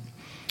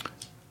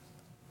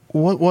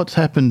 What's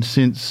happened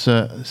since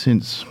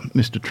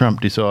Mr. Trump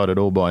decided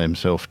all by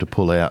himself to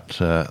pull out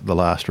the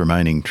last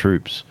remaining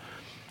troops?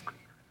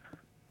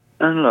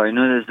 And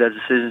the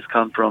decisions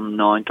come from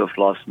 9th of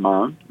last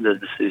month. The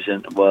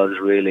decision was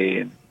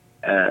really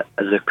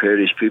as a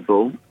Kurdish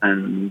people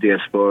and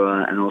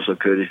diaspora and also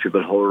Kurdish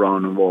people all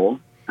around the world.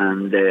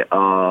 And they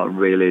are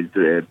really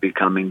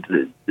becoming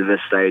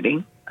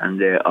devastating, and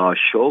they are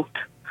shocked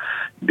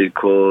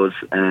because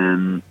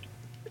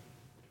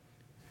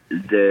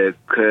the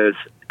Kurds,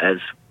 as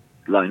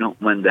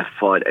when they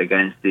fight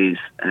against these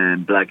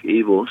black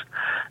evils,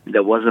 they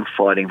wasn't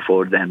fighting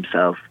for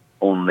themselves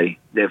only.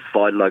 They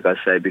fight, like I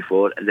said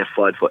before, they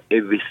fight for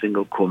every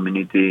single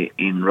community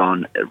in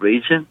around a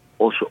region,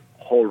 also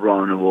all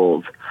around the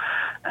world,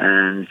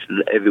 and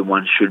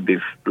everyone should be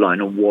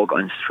walk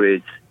on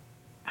streets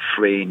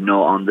free,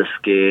 no under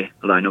scare.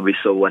 We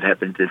saw what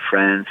happened to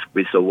France,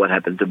 we saw what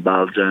happened to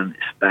Belgium,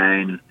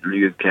 Spain,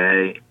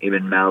 UK,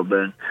 even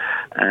Melbourne,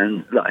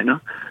 and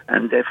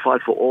and they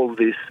fight for all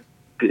these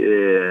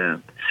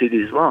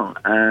cities as well,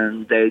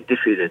 and they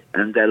defeated,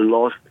 and they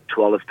lost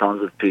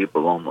 12,000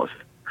 people almost,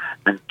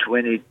 and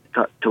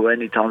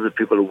 20,000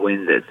 people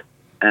wounded,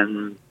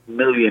 and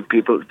million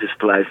people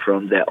displaced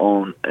from their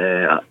own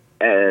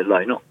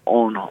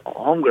own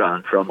home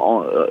ground, from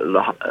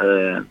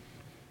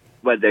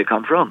where they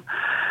come from.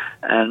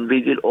 And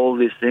we did all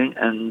these things,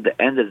 and at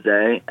the end of the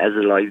day, as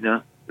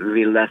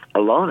we left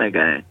alone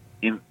again.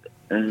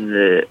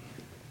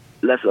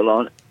 Left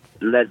alone,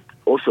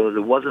 also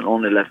there wasn't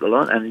only left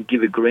alone, and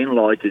give a green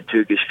light to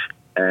Turkish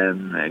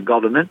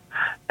government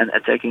and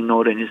attacking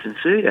northern Eastern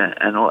Syria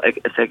and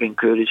attacking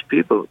Kurdish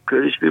people.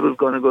 Kurdish people are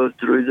going to go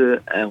through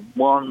the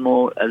one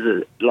more as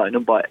a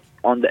by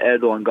on the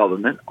Erdogan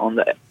government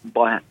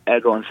by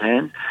Erdogan's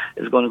hand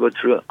is going to go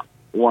through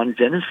one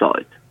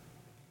genocide.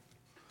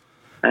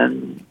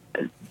 And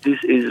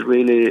this is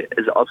really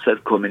an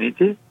upset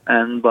community,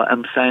 but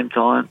at the same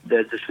time,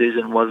 the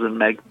decision wasn't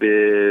made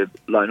by,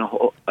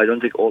 I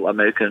don't think all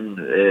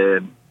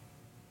American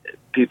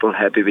people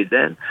happy with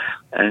that,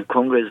 and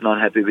Congress is not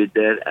happy with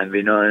that, and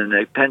we know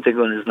the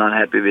Pentagon is not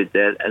happy with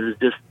that, and it's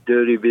just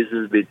dirty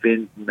business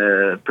between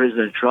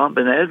President Trump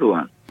and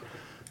Erdogan.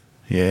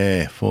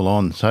 Yeah, full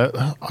on. So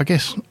I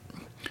guess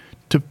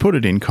to put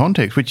it in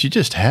context, which you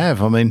just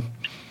have, I mean,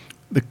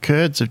 the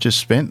Kurds have just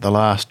spent the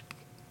last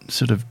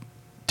sort of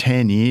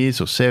 10 years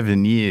or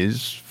 7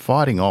 years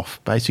fighting off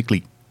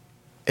basically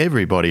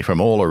everybody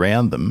from all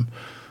around them,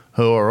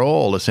 who are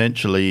all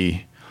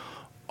essentially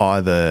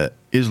either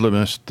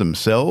Islamists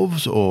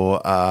themselves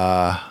or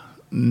are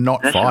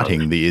not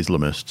fighting the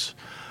Islamists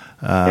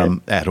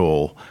at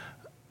all.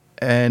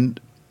 And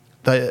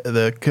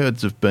the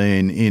Kurds have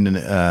been in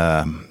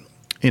a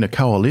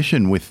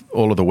coalition with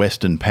all of the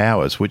Western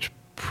powers, which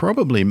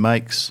probably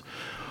makes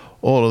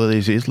all of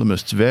these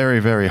Islamists very,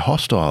 very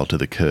hostile to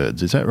the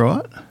Kurds. Is that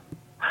right?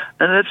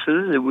 And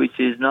absolutely, which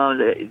is now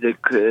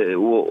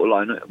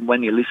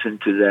when you listen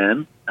to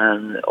them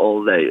and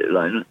all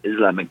the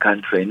Islamic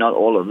country, not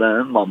all of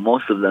them, but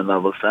most of them, I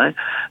will say,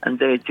 and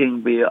they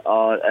think we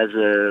are as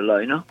a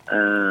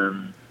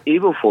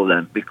evil for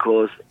them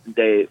because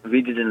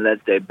we didn't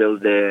let they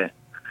build their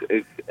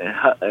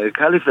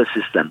caliphate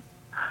system,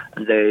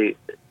 and the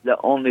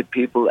only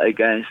people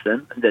against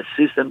them, the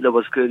system that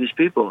was Kurdish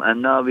people,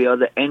 and now we are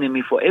the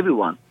enemy for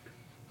everyone,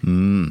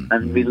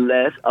 and we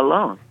left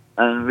alone.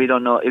 And we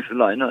don't know if,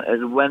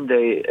 as when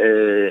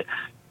they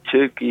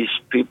Turkish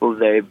people,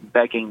 they're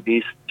backing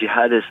these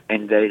jihadists,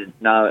 and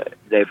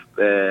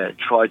they've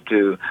tried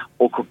to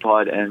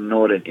occupy in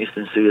northern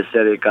eastern Syria,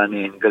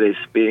 Serikani and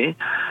Grespi,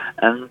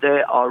 and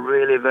they are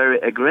really very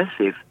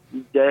aggressive.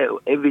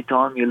 Every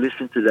time you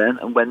listen to them,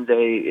 and when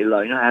they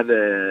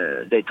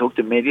they talk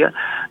to media,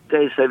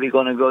 they say we're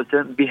going to go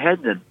to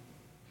behead them.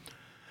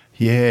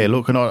 Yeah,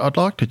 look, and I'd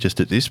like to just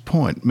at this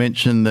point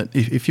mention that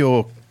if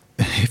you're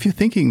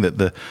thinking that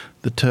the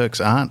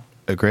Turks aren't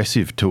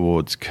aggressive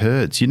towards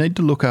Kurds, you need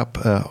to look up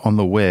on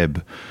the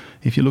web.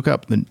 If you look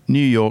up the New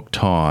York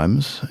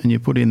Times and you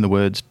put in the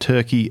words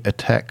 "Turkey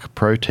attack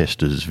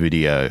protesters"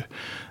 video,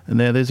 and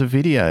there's a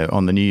video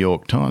on the New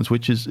York Times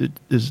which is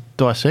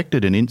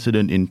dissected an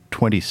incident in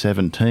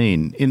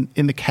 2017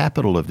 in the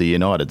capital of the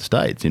United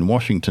States, in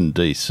Washington,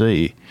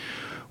 D.C.,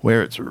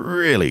 where it's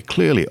really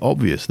clearly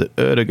obvious that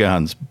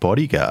Erdogan's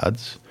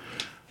bodyguards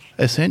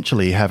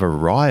essentially have a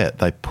riot.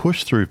 They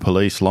push through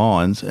police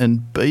lines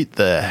and beat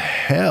the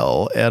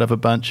hell out of a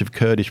bunch of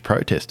Kurdish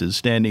protesters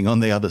standing on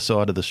the other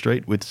side of the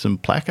street with some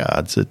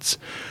placards.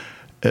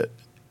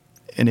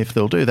 And if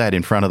they'll do that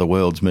in front of the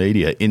world's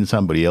media in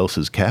somebody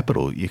else's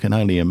capital, you can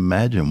only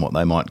imagine what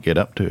they might get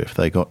up to if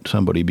they got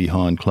somebody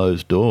behind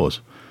closed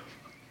doors.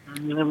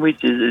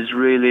 Which is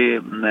really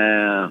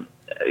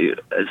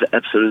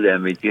absolutely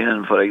amazing.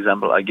 And for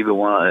example, I give you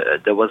one.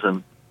 There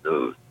wasn't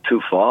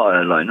too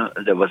far.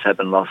 That was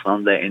happened last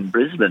Sunday in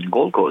Brisbane,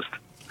 Gold Coast.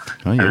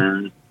 Oh, yeah.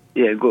 And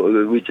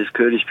which is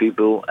Kurdish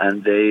people,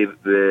 and they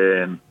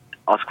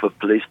ask for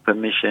police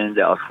permission.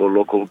 They ask for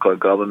local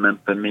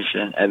government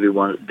permission.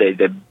 Everyone they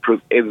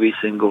prove every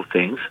single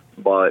thing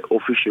by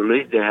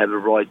officially. They have a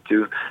right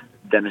to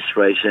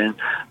demonstration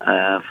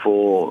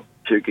for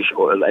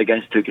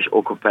against Turkish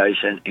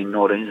occupation in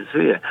northern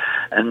Syria.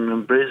 And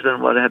in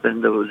Brisbane, what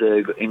happened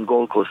in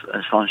Gold Coast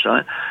and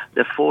Sunshine,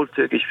 the 4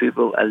 Turkish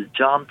people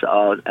jumped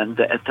out and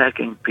they're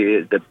attacking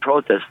the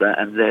protester,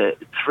 and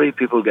 3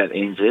 people get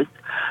injured.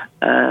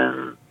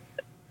 And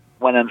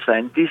when I'm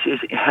saying this is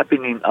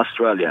happening in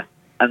Australia,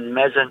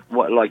 imagine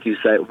what, like you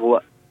say,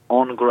 what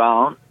on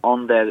ground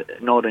on the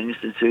northern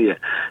eastern Syria,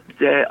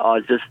 they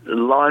are just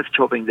live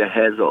chopping their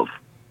heads off,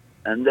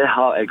 and they're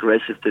how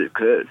aggressive the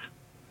Kurds.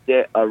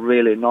 They are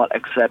really not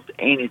accept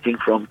anything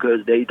from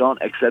Kurds. They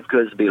don't accept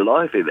Kurds to be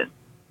alive even.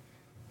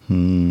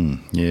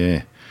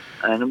 Yeah.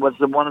 And what's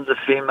one of the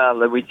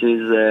female, which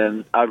is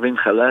Arvin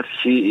Khalaf,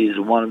 she is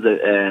one of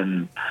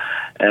the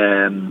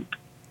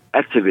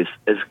activists,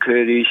 as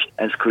Kurdish,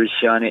 as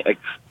Christiani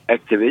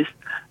activist,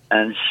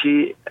 and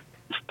she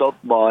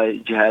stopped by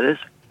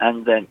jihadists,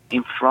 and then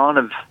in front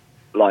of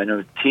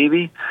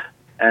TV,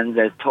 and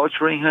they're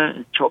torturing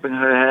her, chopping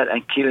her head,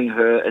 and killing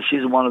her.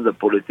 She's one of the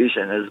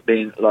politicians, has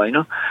been,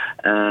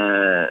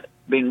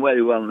 been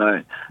very well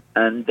known.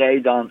 And they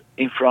done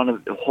in front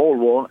of the whole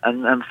world,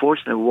 and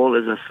unfortunately, the world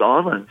is a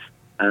silence.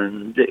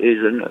 And there is,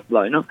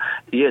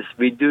 yes,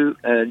 we do,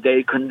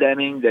 they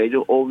condemning, they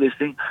do all these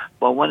things,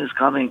 but when it's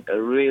coming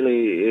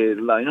really,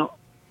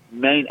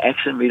 main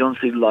action, we don't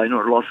see,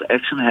 lots of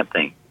action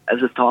happening.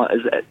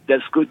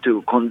 That's good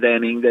to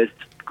condemning, that's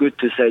good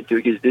to say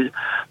Turkey is this.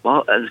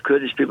 Well, as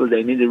Kurdish people,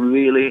 they need to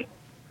really,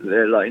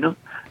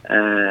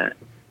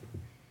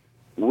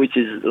 which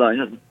is,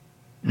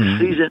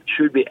 season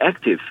should be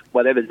active.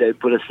 Whatever they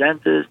put a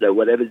centers,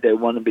 whatever they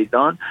want to be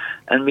done,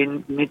 and we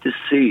need to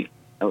see.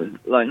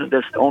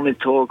 That's only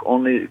talk,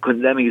 only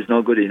condemning is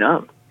not good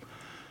enough.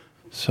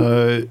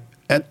 So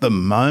at the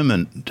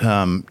moment,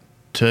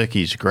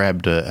 Turkey's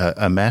grabbed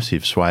a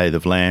massive swathe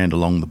of land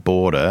along the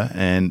border,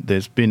 and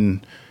there's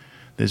been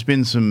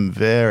some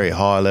very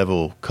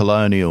high-level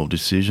colonial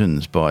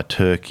decisions by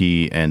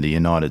Turkey and the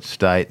United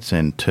States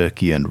and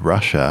Turkey and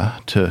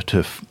Russia to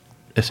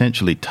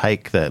essentially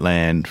take that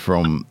land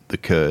from the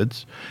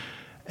Kurds.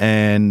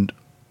 And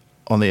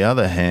on the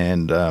other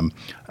hand,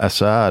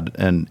 Assad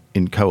and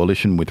in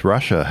coalition with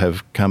Russia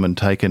have come and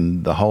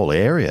taken the whole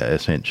area,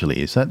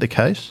 essentially. Is that the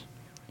case?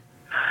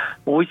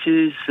 Which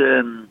is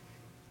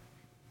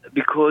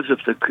because of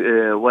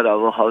what I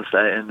will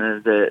say, and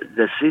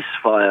the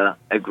ceasefire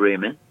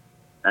agreement.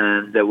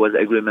 And there was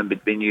agreement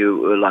between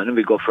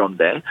we go from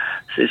there.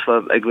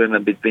 Ceasefire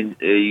agreement between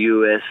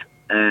U.S.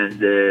 and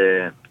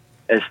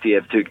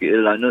SDF,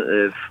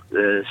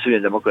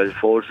 Syrian Democratic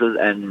Forces,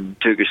 and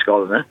Turkish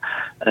government.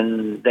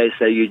 And they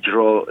say you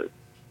draw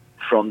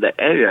from the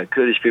area.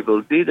 Kurdish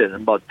people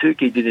didn't, but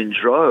Turkey didn't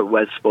draw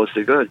where it's supposed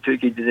to go.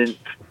 Turkey didn't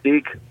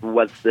speak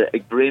what's the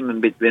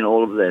agreement between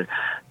all of them.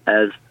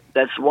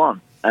 That's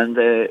one. And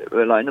they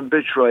were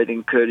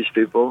betraying Kurdish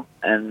people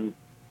and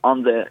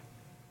on the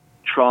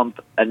Trump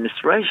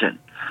administration.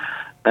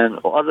 And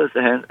on the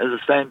other hand, as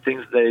the same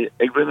things, the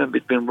agreement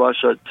between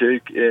Russia,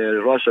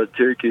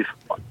 Turkey,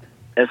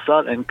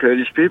 Assad and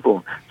Kurdish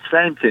people,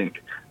 same thing.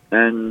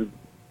 And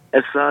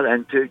Assad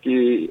and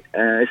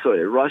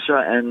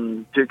Russia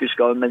and Turkish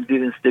government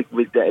didn't stick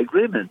with the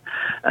agreement.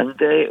 And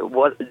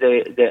what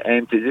they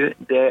aim to do,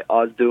 they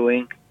are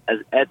doing as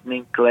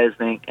ethnic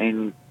cleansing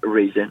in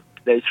region.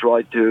 They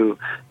try to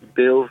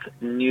build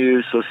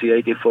new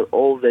society for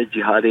all the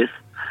jihadists,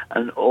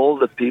 and all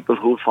the people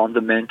who are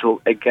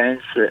fundamental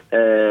against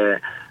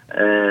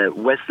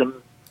Western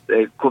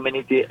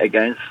community,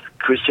 against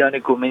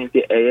Christianity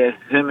community,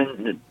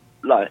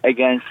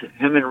 against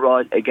human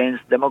rights,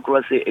 against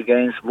democracy,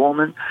 against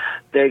women,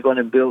 they're going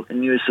to build a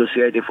new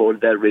society for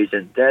that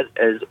region. That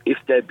is, if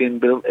they've been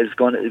built,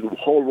 the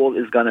whole world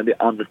is going to be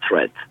under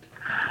threat.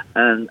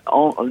 And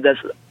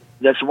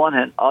that's one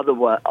hand.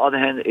 Other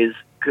hand is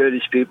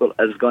Kurdish people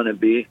is going to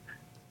be.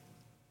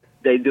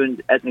 They're doing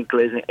ethnic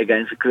cleansing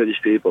against the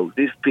Kurdish people.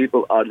 These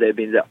people they've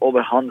been there over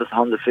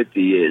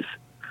 150 years.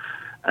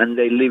 And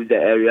they live the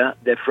area,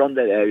 they're from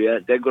that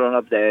area, they're grown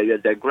up the area,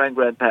 their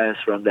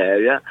grandparents from the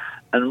area.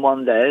 And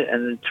one day,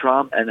 and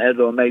Trump and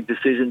Erdogan make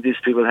decision, these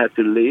people have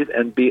to leave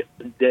and be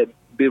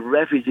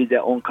refugees in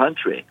their own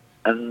country.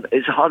 And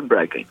it's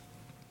heartbreaking.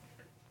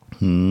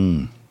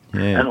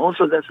 Yeah. And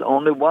also, that's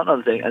only one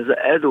other thing. As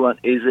Erdogan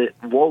is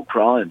a war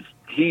crimes.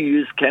 He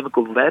used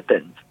chemical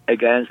weapons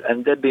against,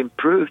 and they've been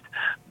proved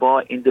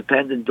by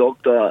independent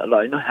doctor,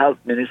 health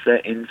minister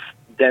in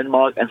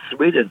Denmark and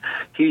Sweden.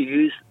 He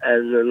used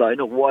as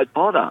a white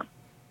powder.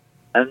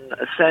 And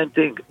same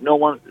thing, no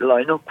one,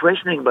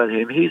 questioning about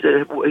him. He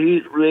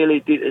really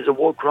did as a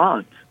war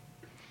crimes,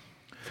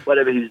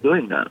 whatever he's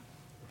doing now.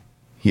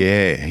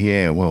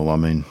 Yeah. Well, I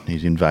mean,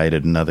 he's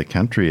invaded another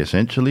country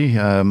essentially,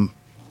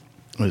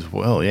 as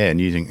well. Yeah,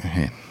 and using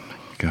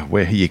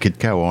where you could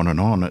go on and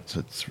on.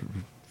 It's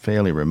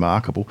fairly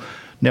remarkable.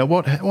 Now,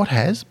 what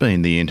has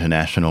been the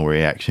international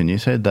reaction? You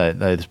said that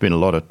there's been a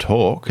lot of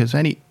talk. Has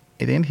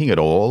anything at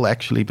all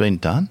actually been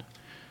done?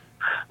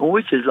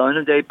 Which is,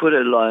 they put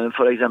it,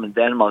 for example, in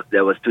Denmark,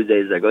 there was 2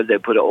 days ago, they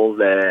put all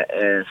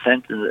the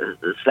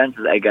sentence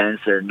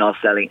against not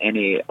selling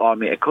any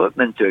army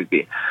equipment to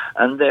Turkey.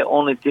 And the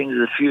only thing is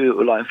a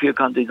few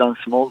countries done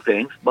small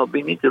things, but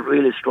we need a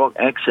really strong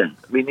action.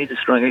 We need a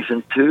strong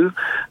action to,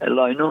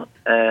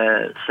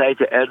 say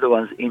to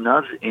Erdogan,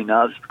 enough,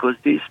 because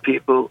these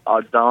people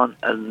are done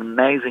an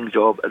amazing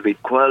job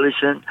with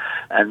coalition,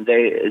 and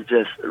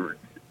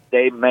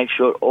they make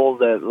sure all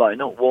the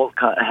world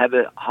have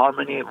a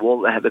harmony,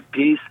 world have a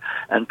peace,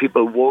 and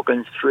people walk on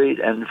the street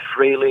and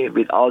freely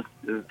without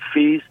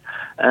fees.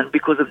 And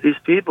because of these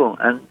people,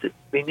 and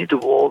we need to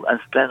walk and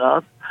stand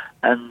up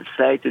and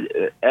say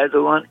to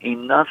Erdogan,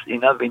 enough.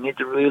 We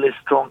need a really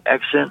strong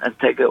action and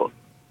take it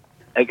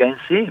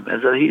against him.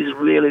 And so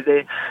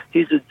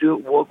he's a do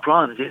war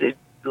crimes. He's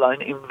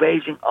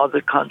invading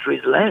other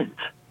countries' lands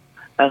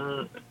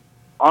and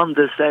on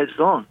the safe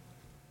zone.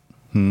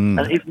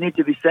 And if need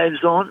to be safe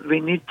zone,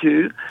 we need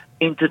to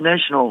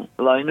international,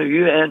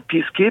 UN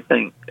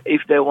peacekeeping.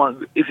 If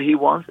he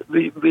wants,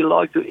 we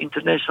like to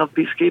international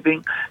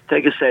peacekeeping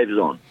take a safe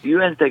zone.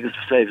 UN take a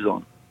safe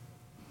zone.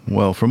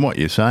 Well, from what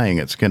you're saying,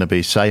 it's going to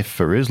be safe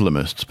for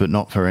Islamists, but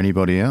not for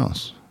anybody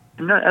else.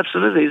 No,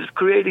 absolutely, it's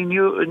creating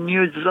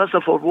new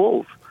disaster for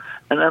world.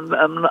 And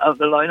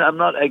I'm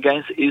not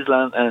against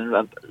Islam,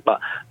 but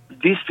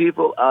these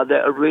people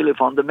they're really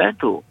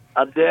fundamental.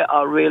 And they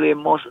are really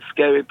most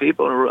scary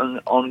people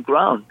on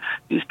ground.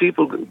 These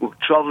people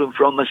traveling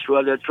from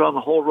Australia,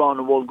 traveling all around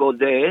the world, go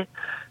there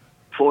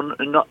for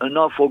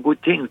not for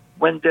good things.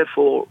 Went there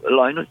for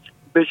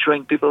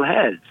butchering people's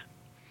heads.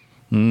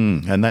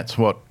 And that's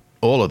what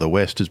all of the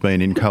West has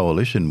been in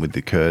coalition with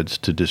the Kurds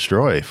to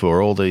destroy for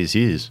all these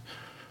years.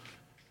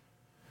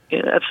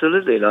 Yeah,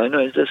 absolutely.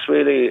 It's just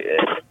really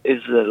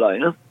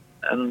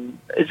and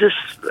it's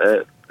just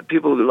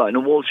people the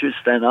world should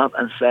stand up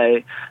and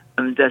say.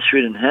 And that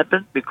shouldn't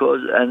happen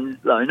because,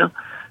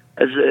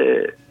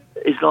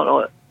 it's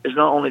not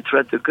only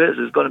threat to Kurds;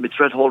 it's going to be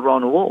threat all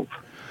around the world.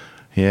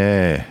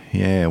 Yeah,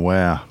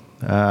 wow.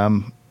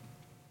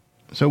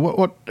 So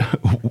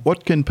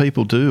what can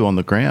people do on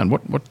the ground?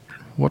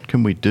 What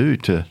can we do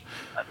to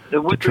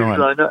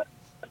try?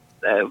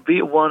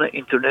 We want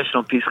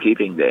international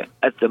peacekeeping there.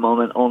 At the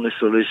moment, only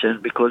solution,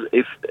 because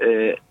if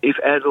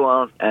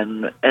Erdogan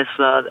and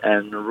Assad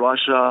and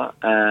Russia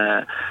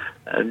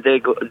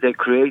they're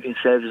creating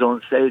safe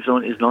zone. Safe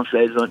zone is not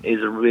safe zone.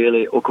 Is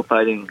really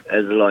occupying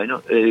as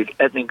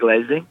ethnic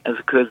cleansing. As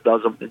Kurds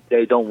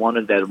they don't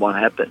want that one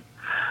happen.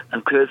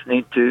 And Kurds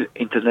need to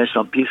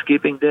international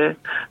peacekeeping there,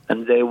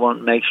 and they want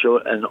to make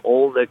sure and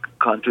all the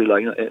country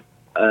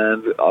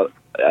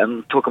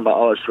I'm talking about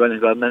our Australian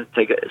government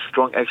take a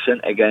strong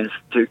action against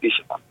Turkish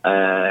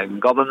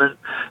government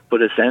for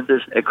the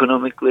centers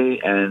economically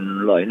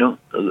and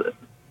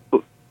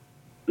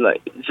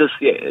it's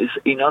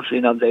enough.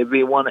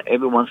 We want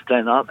everyone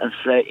stand up and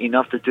say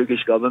enough to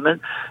Turkish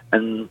government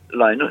and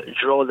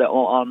draw their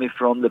own army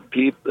from the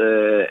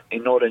people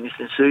in northern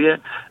eastern Syria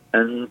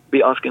and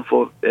be asking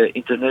for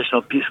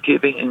international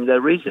peacekeeping in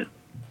that region.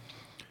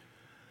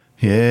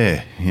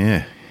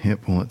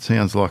 Yep. Well, it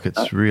sounds like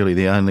it's really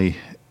the only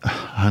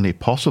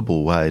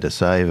possible way to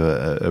save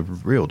a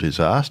real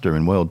disaster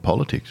in world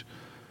politics.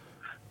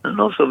 And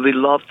also, we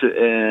love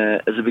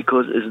to,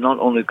 because it's not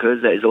only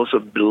Kurds, there is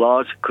also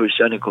large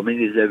Christian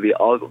communities that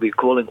we're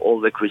calling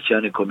all the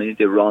Christian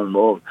community around the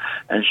world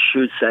and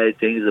should say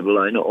things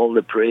about all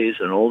the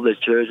priests and all the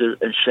churches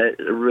and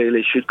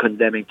really should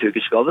condemning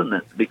Turkish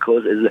government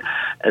because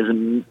as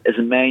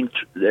a main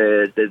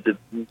the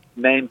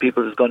main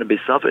people that's going to be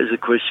suffered is the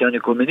Christian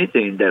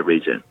community in that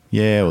region.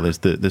 Yeah, well, there's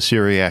the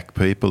Syriac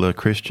people are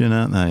Christian,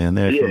 aren't they? And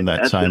they're from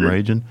that same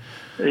region.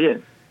 Yeah.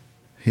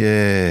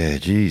 Yeah,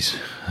 geez.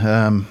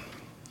 All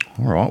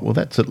right. Well,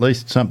 that's at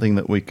least something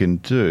that we can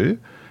do.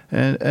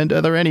 And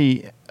are there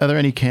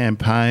any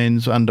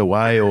campaigns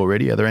underway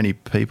already? Are there any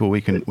people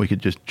we could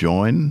just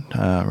join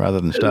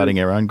rather than starting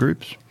our own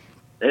groups?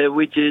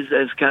 Which is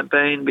as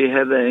campaign we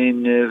have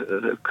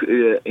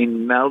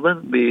in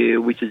Melbourne,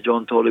 which is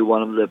John Tolley,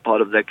 one of the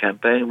part of that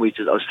campaign, which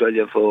is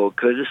Australia for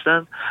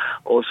Kurdistan.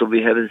 Also,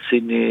 we have in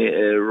Sydney,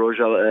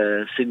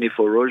 Sydney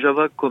for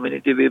Rojava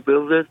community we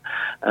build it,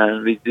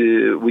 and we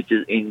do, which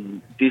is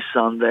in this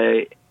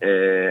Sunday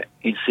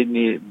in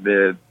Sydney.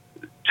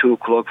 2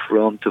 o'clock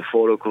to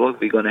 4 o'clock,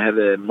 we're going to have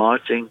a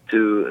marching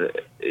to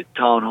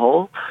Town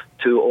Hall,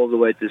 all the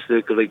way to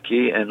Circular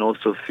Quay, and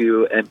also a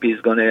few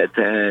MPs going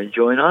to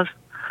join us.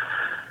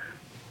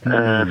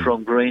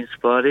 From Greens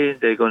Party,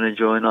 they're going to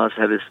join us,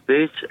 have a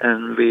speech,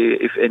 and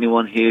if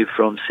anyone here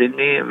from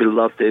Sydney, we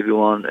love to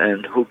everyone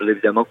and who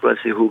believe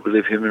democracy, who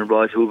believe human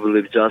rights, who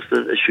believe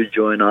justice, should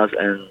join us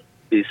and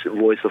be the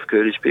voice of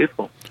Kurdish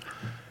people.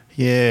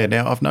 Yeah,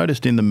 now I've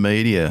noticed in the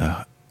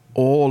media,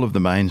 all of the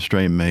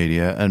mainstream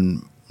media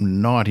and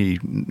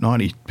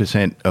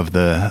 90% of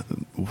the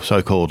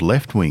so-called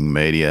left-wing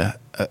media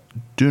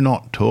do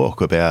not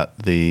talk about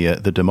the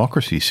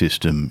democracy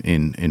system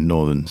in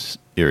northern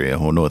Syria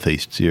or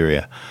northeast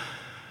Syria.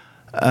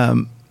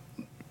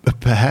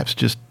 Perhaps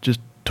just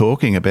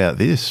talking about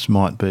this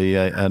might be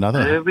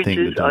another thing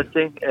to do. I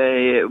think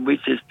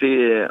which is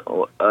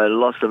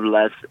lots of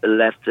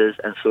leftists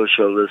and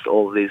socialists,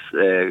 all these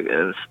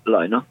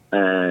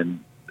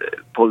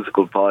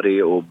political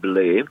party or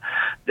believe,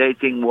 they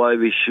think why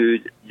we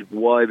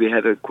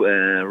have a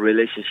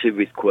relationship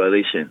with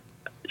coalition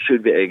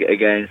should be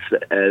against,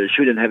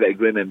 shouldn't have an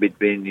agreement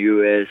between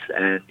US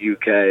and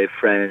UK,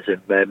 France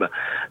and whatever,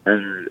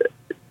 and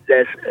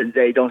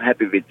they don't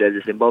happy with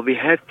that. But we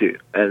have to,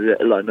 as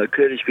the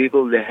Kurdish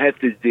people, they have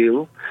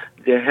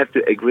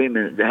to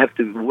agreement, they have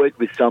to work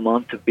with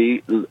someone to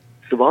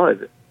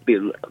survive,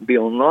 be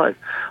on life.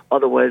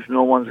 Otherwise,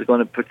 no one's going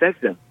to protect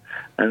them.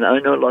 And I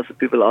know lots of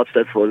people are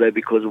upset for that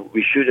because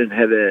we shouldn't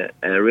have a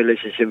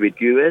relationship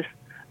with US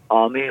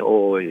army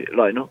or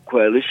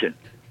coalition.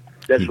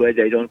 That's why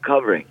they don't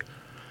covering.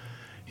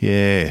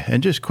 Yeah,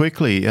 and just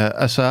quickly,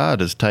 Assad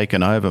has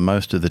taken over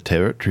most of the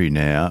territory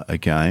now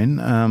again.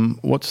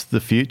 What's the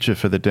future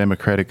for the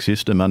democratic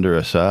system under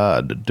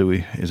Assad?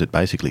 Is it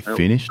basically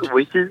finished?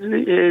 Which is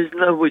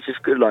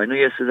good.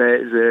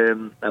 Yesterday,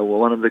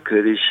 one of the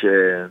Kurdish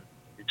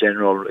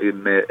general,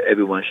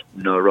 everyone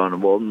should know around the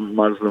world,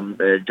 Muslim,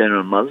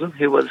 General Muslim,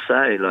 he was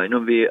saying,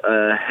 we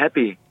are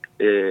happy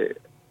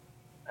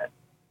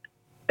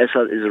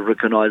Assad is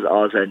recognized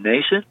as a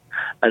nation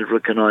and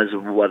recognized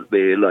what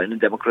we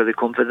democratic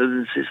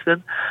confederation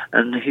system,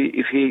 and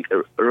if he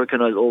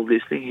recognize all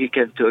these things, he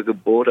can take a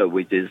border,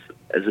 which is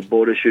as a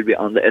border should be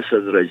under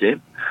Assad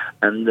regime,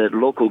 and the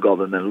local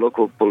government,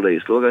 local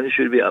police,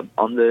 should be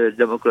under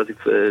democratic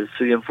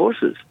Syrian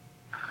forces.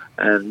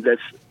 And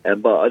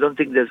but I don't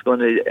think that's going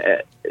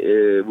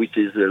to, which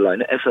is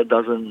Assad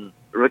doesn't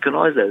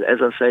recognize that.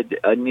 As I said,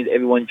 I need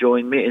everyone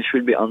join me. It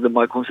should be under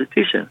my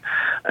constitution,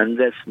 and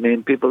that's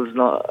mean people is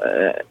not.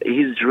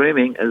 He's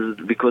dreaming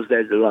because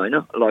there's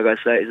like I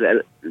say,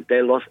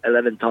 they lost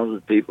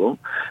 11,000 people,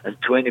 and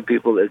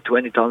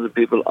 20,000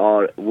 people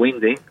are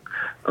winning.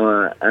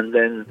 And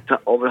then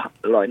over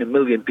a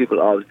million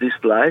people are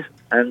displaced,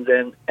 and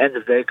then end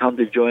of the day come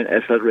to join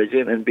Assad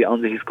regime and be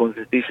under his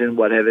constitution,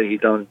 whatever he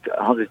done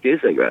 100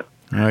 years ago.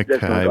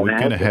 Okay, we're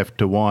going to have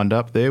to wind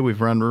up there.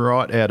 We've run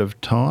right out of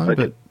time,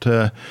 okay.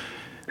 But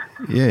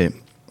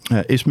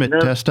Ismet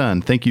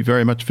Dastan, thank you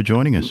very much for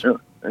joining us.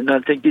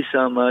 No, thank you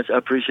so much. I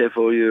appreciate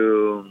for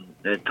your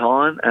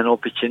time and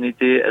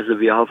opportunity as a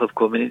behalf of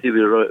community.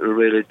 We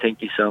really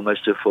thank you so much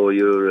for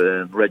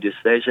your radio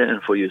station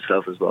and for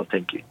yourself as well.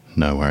 Thank you.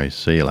 No worries.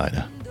 See you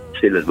later.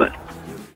 See you later. Bye.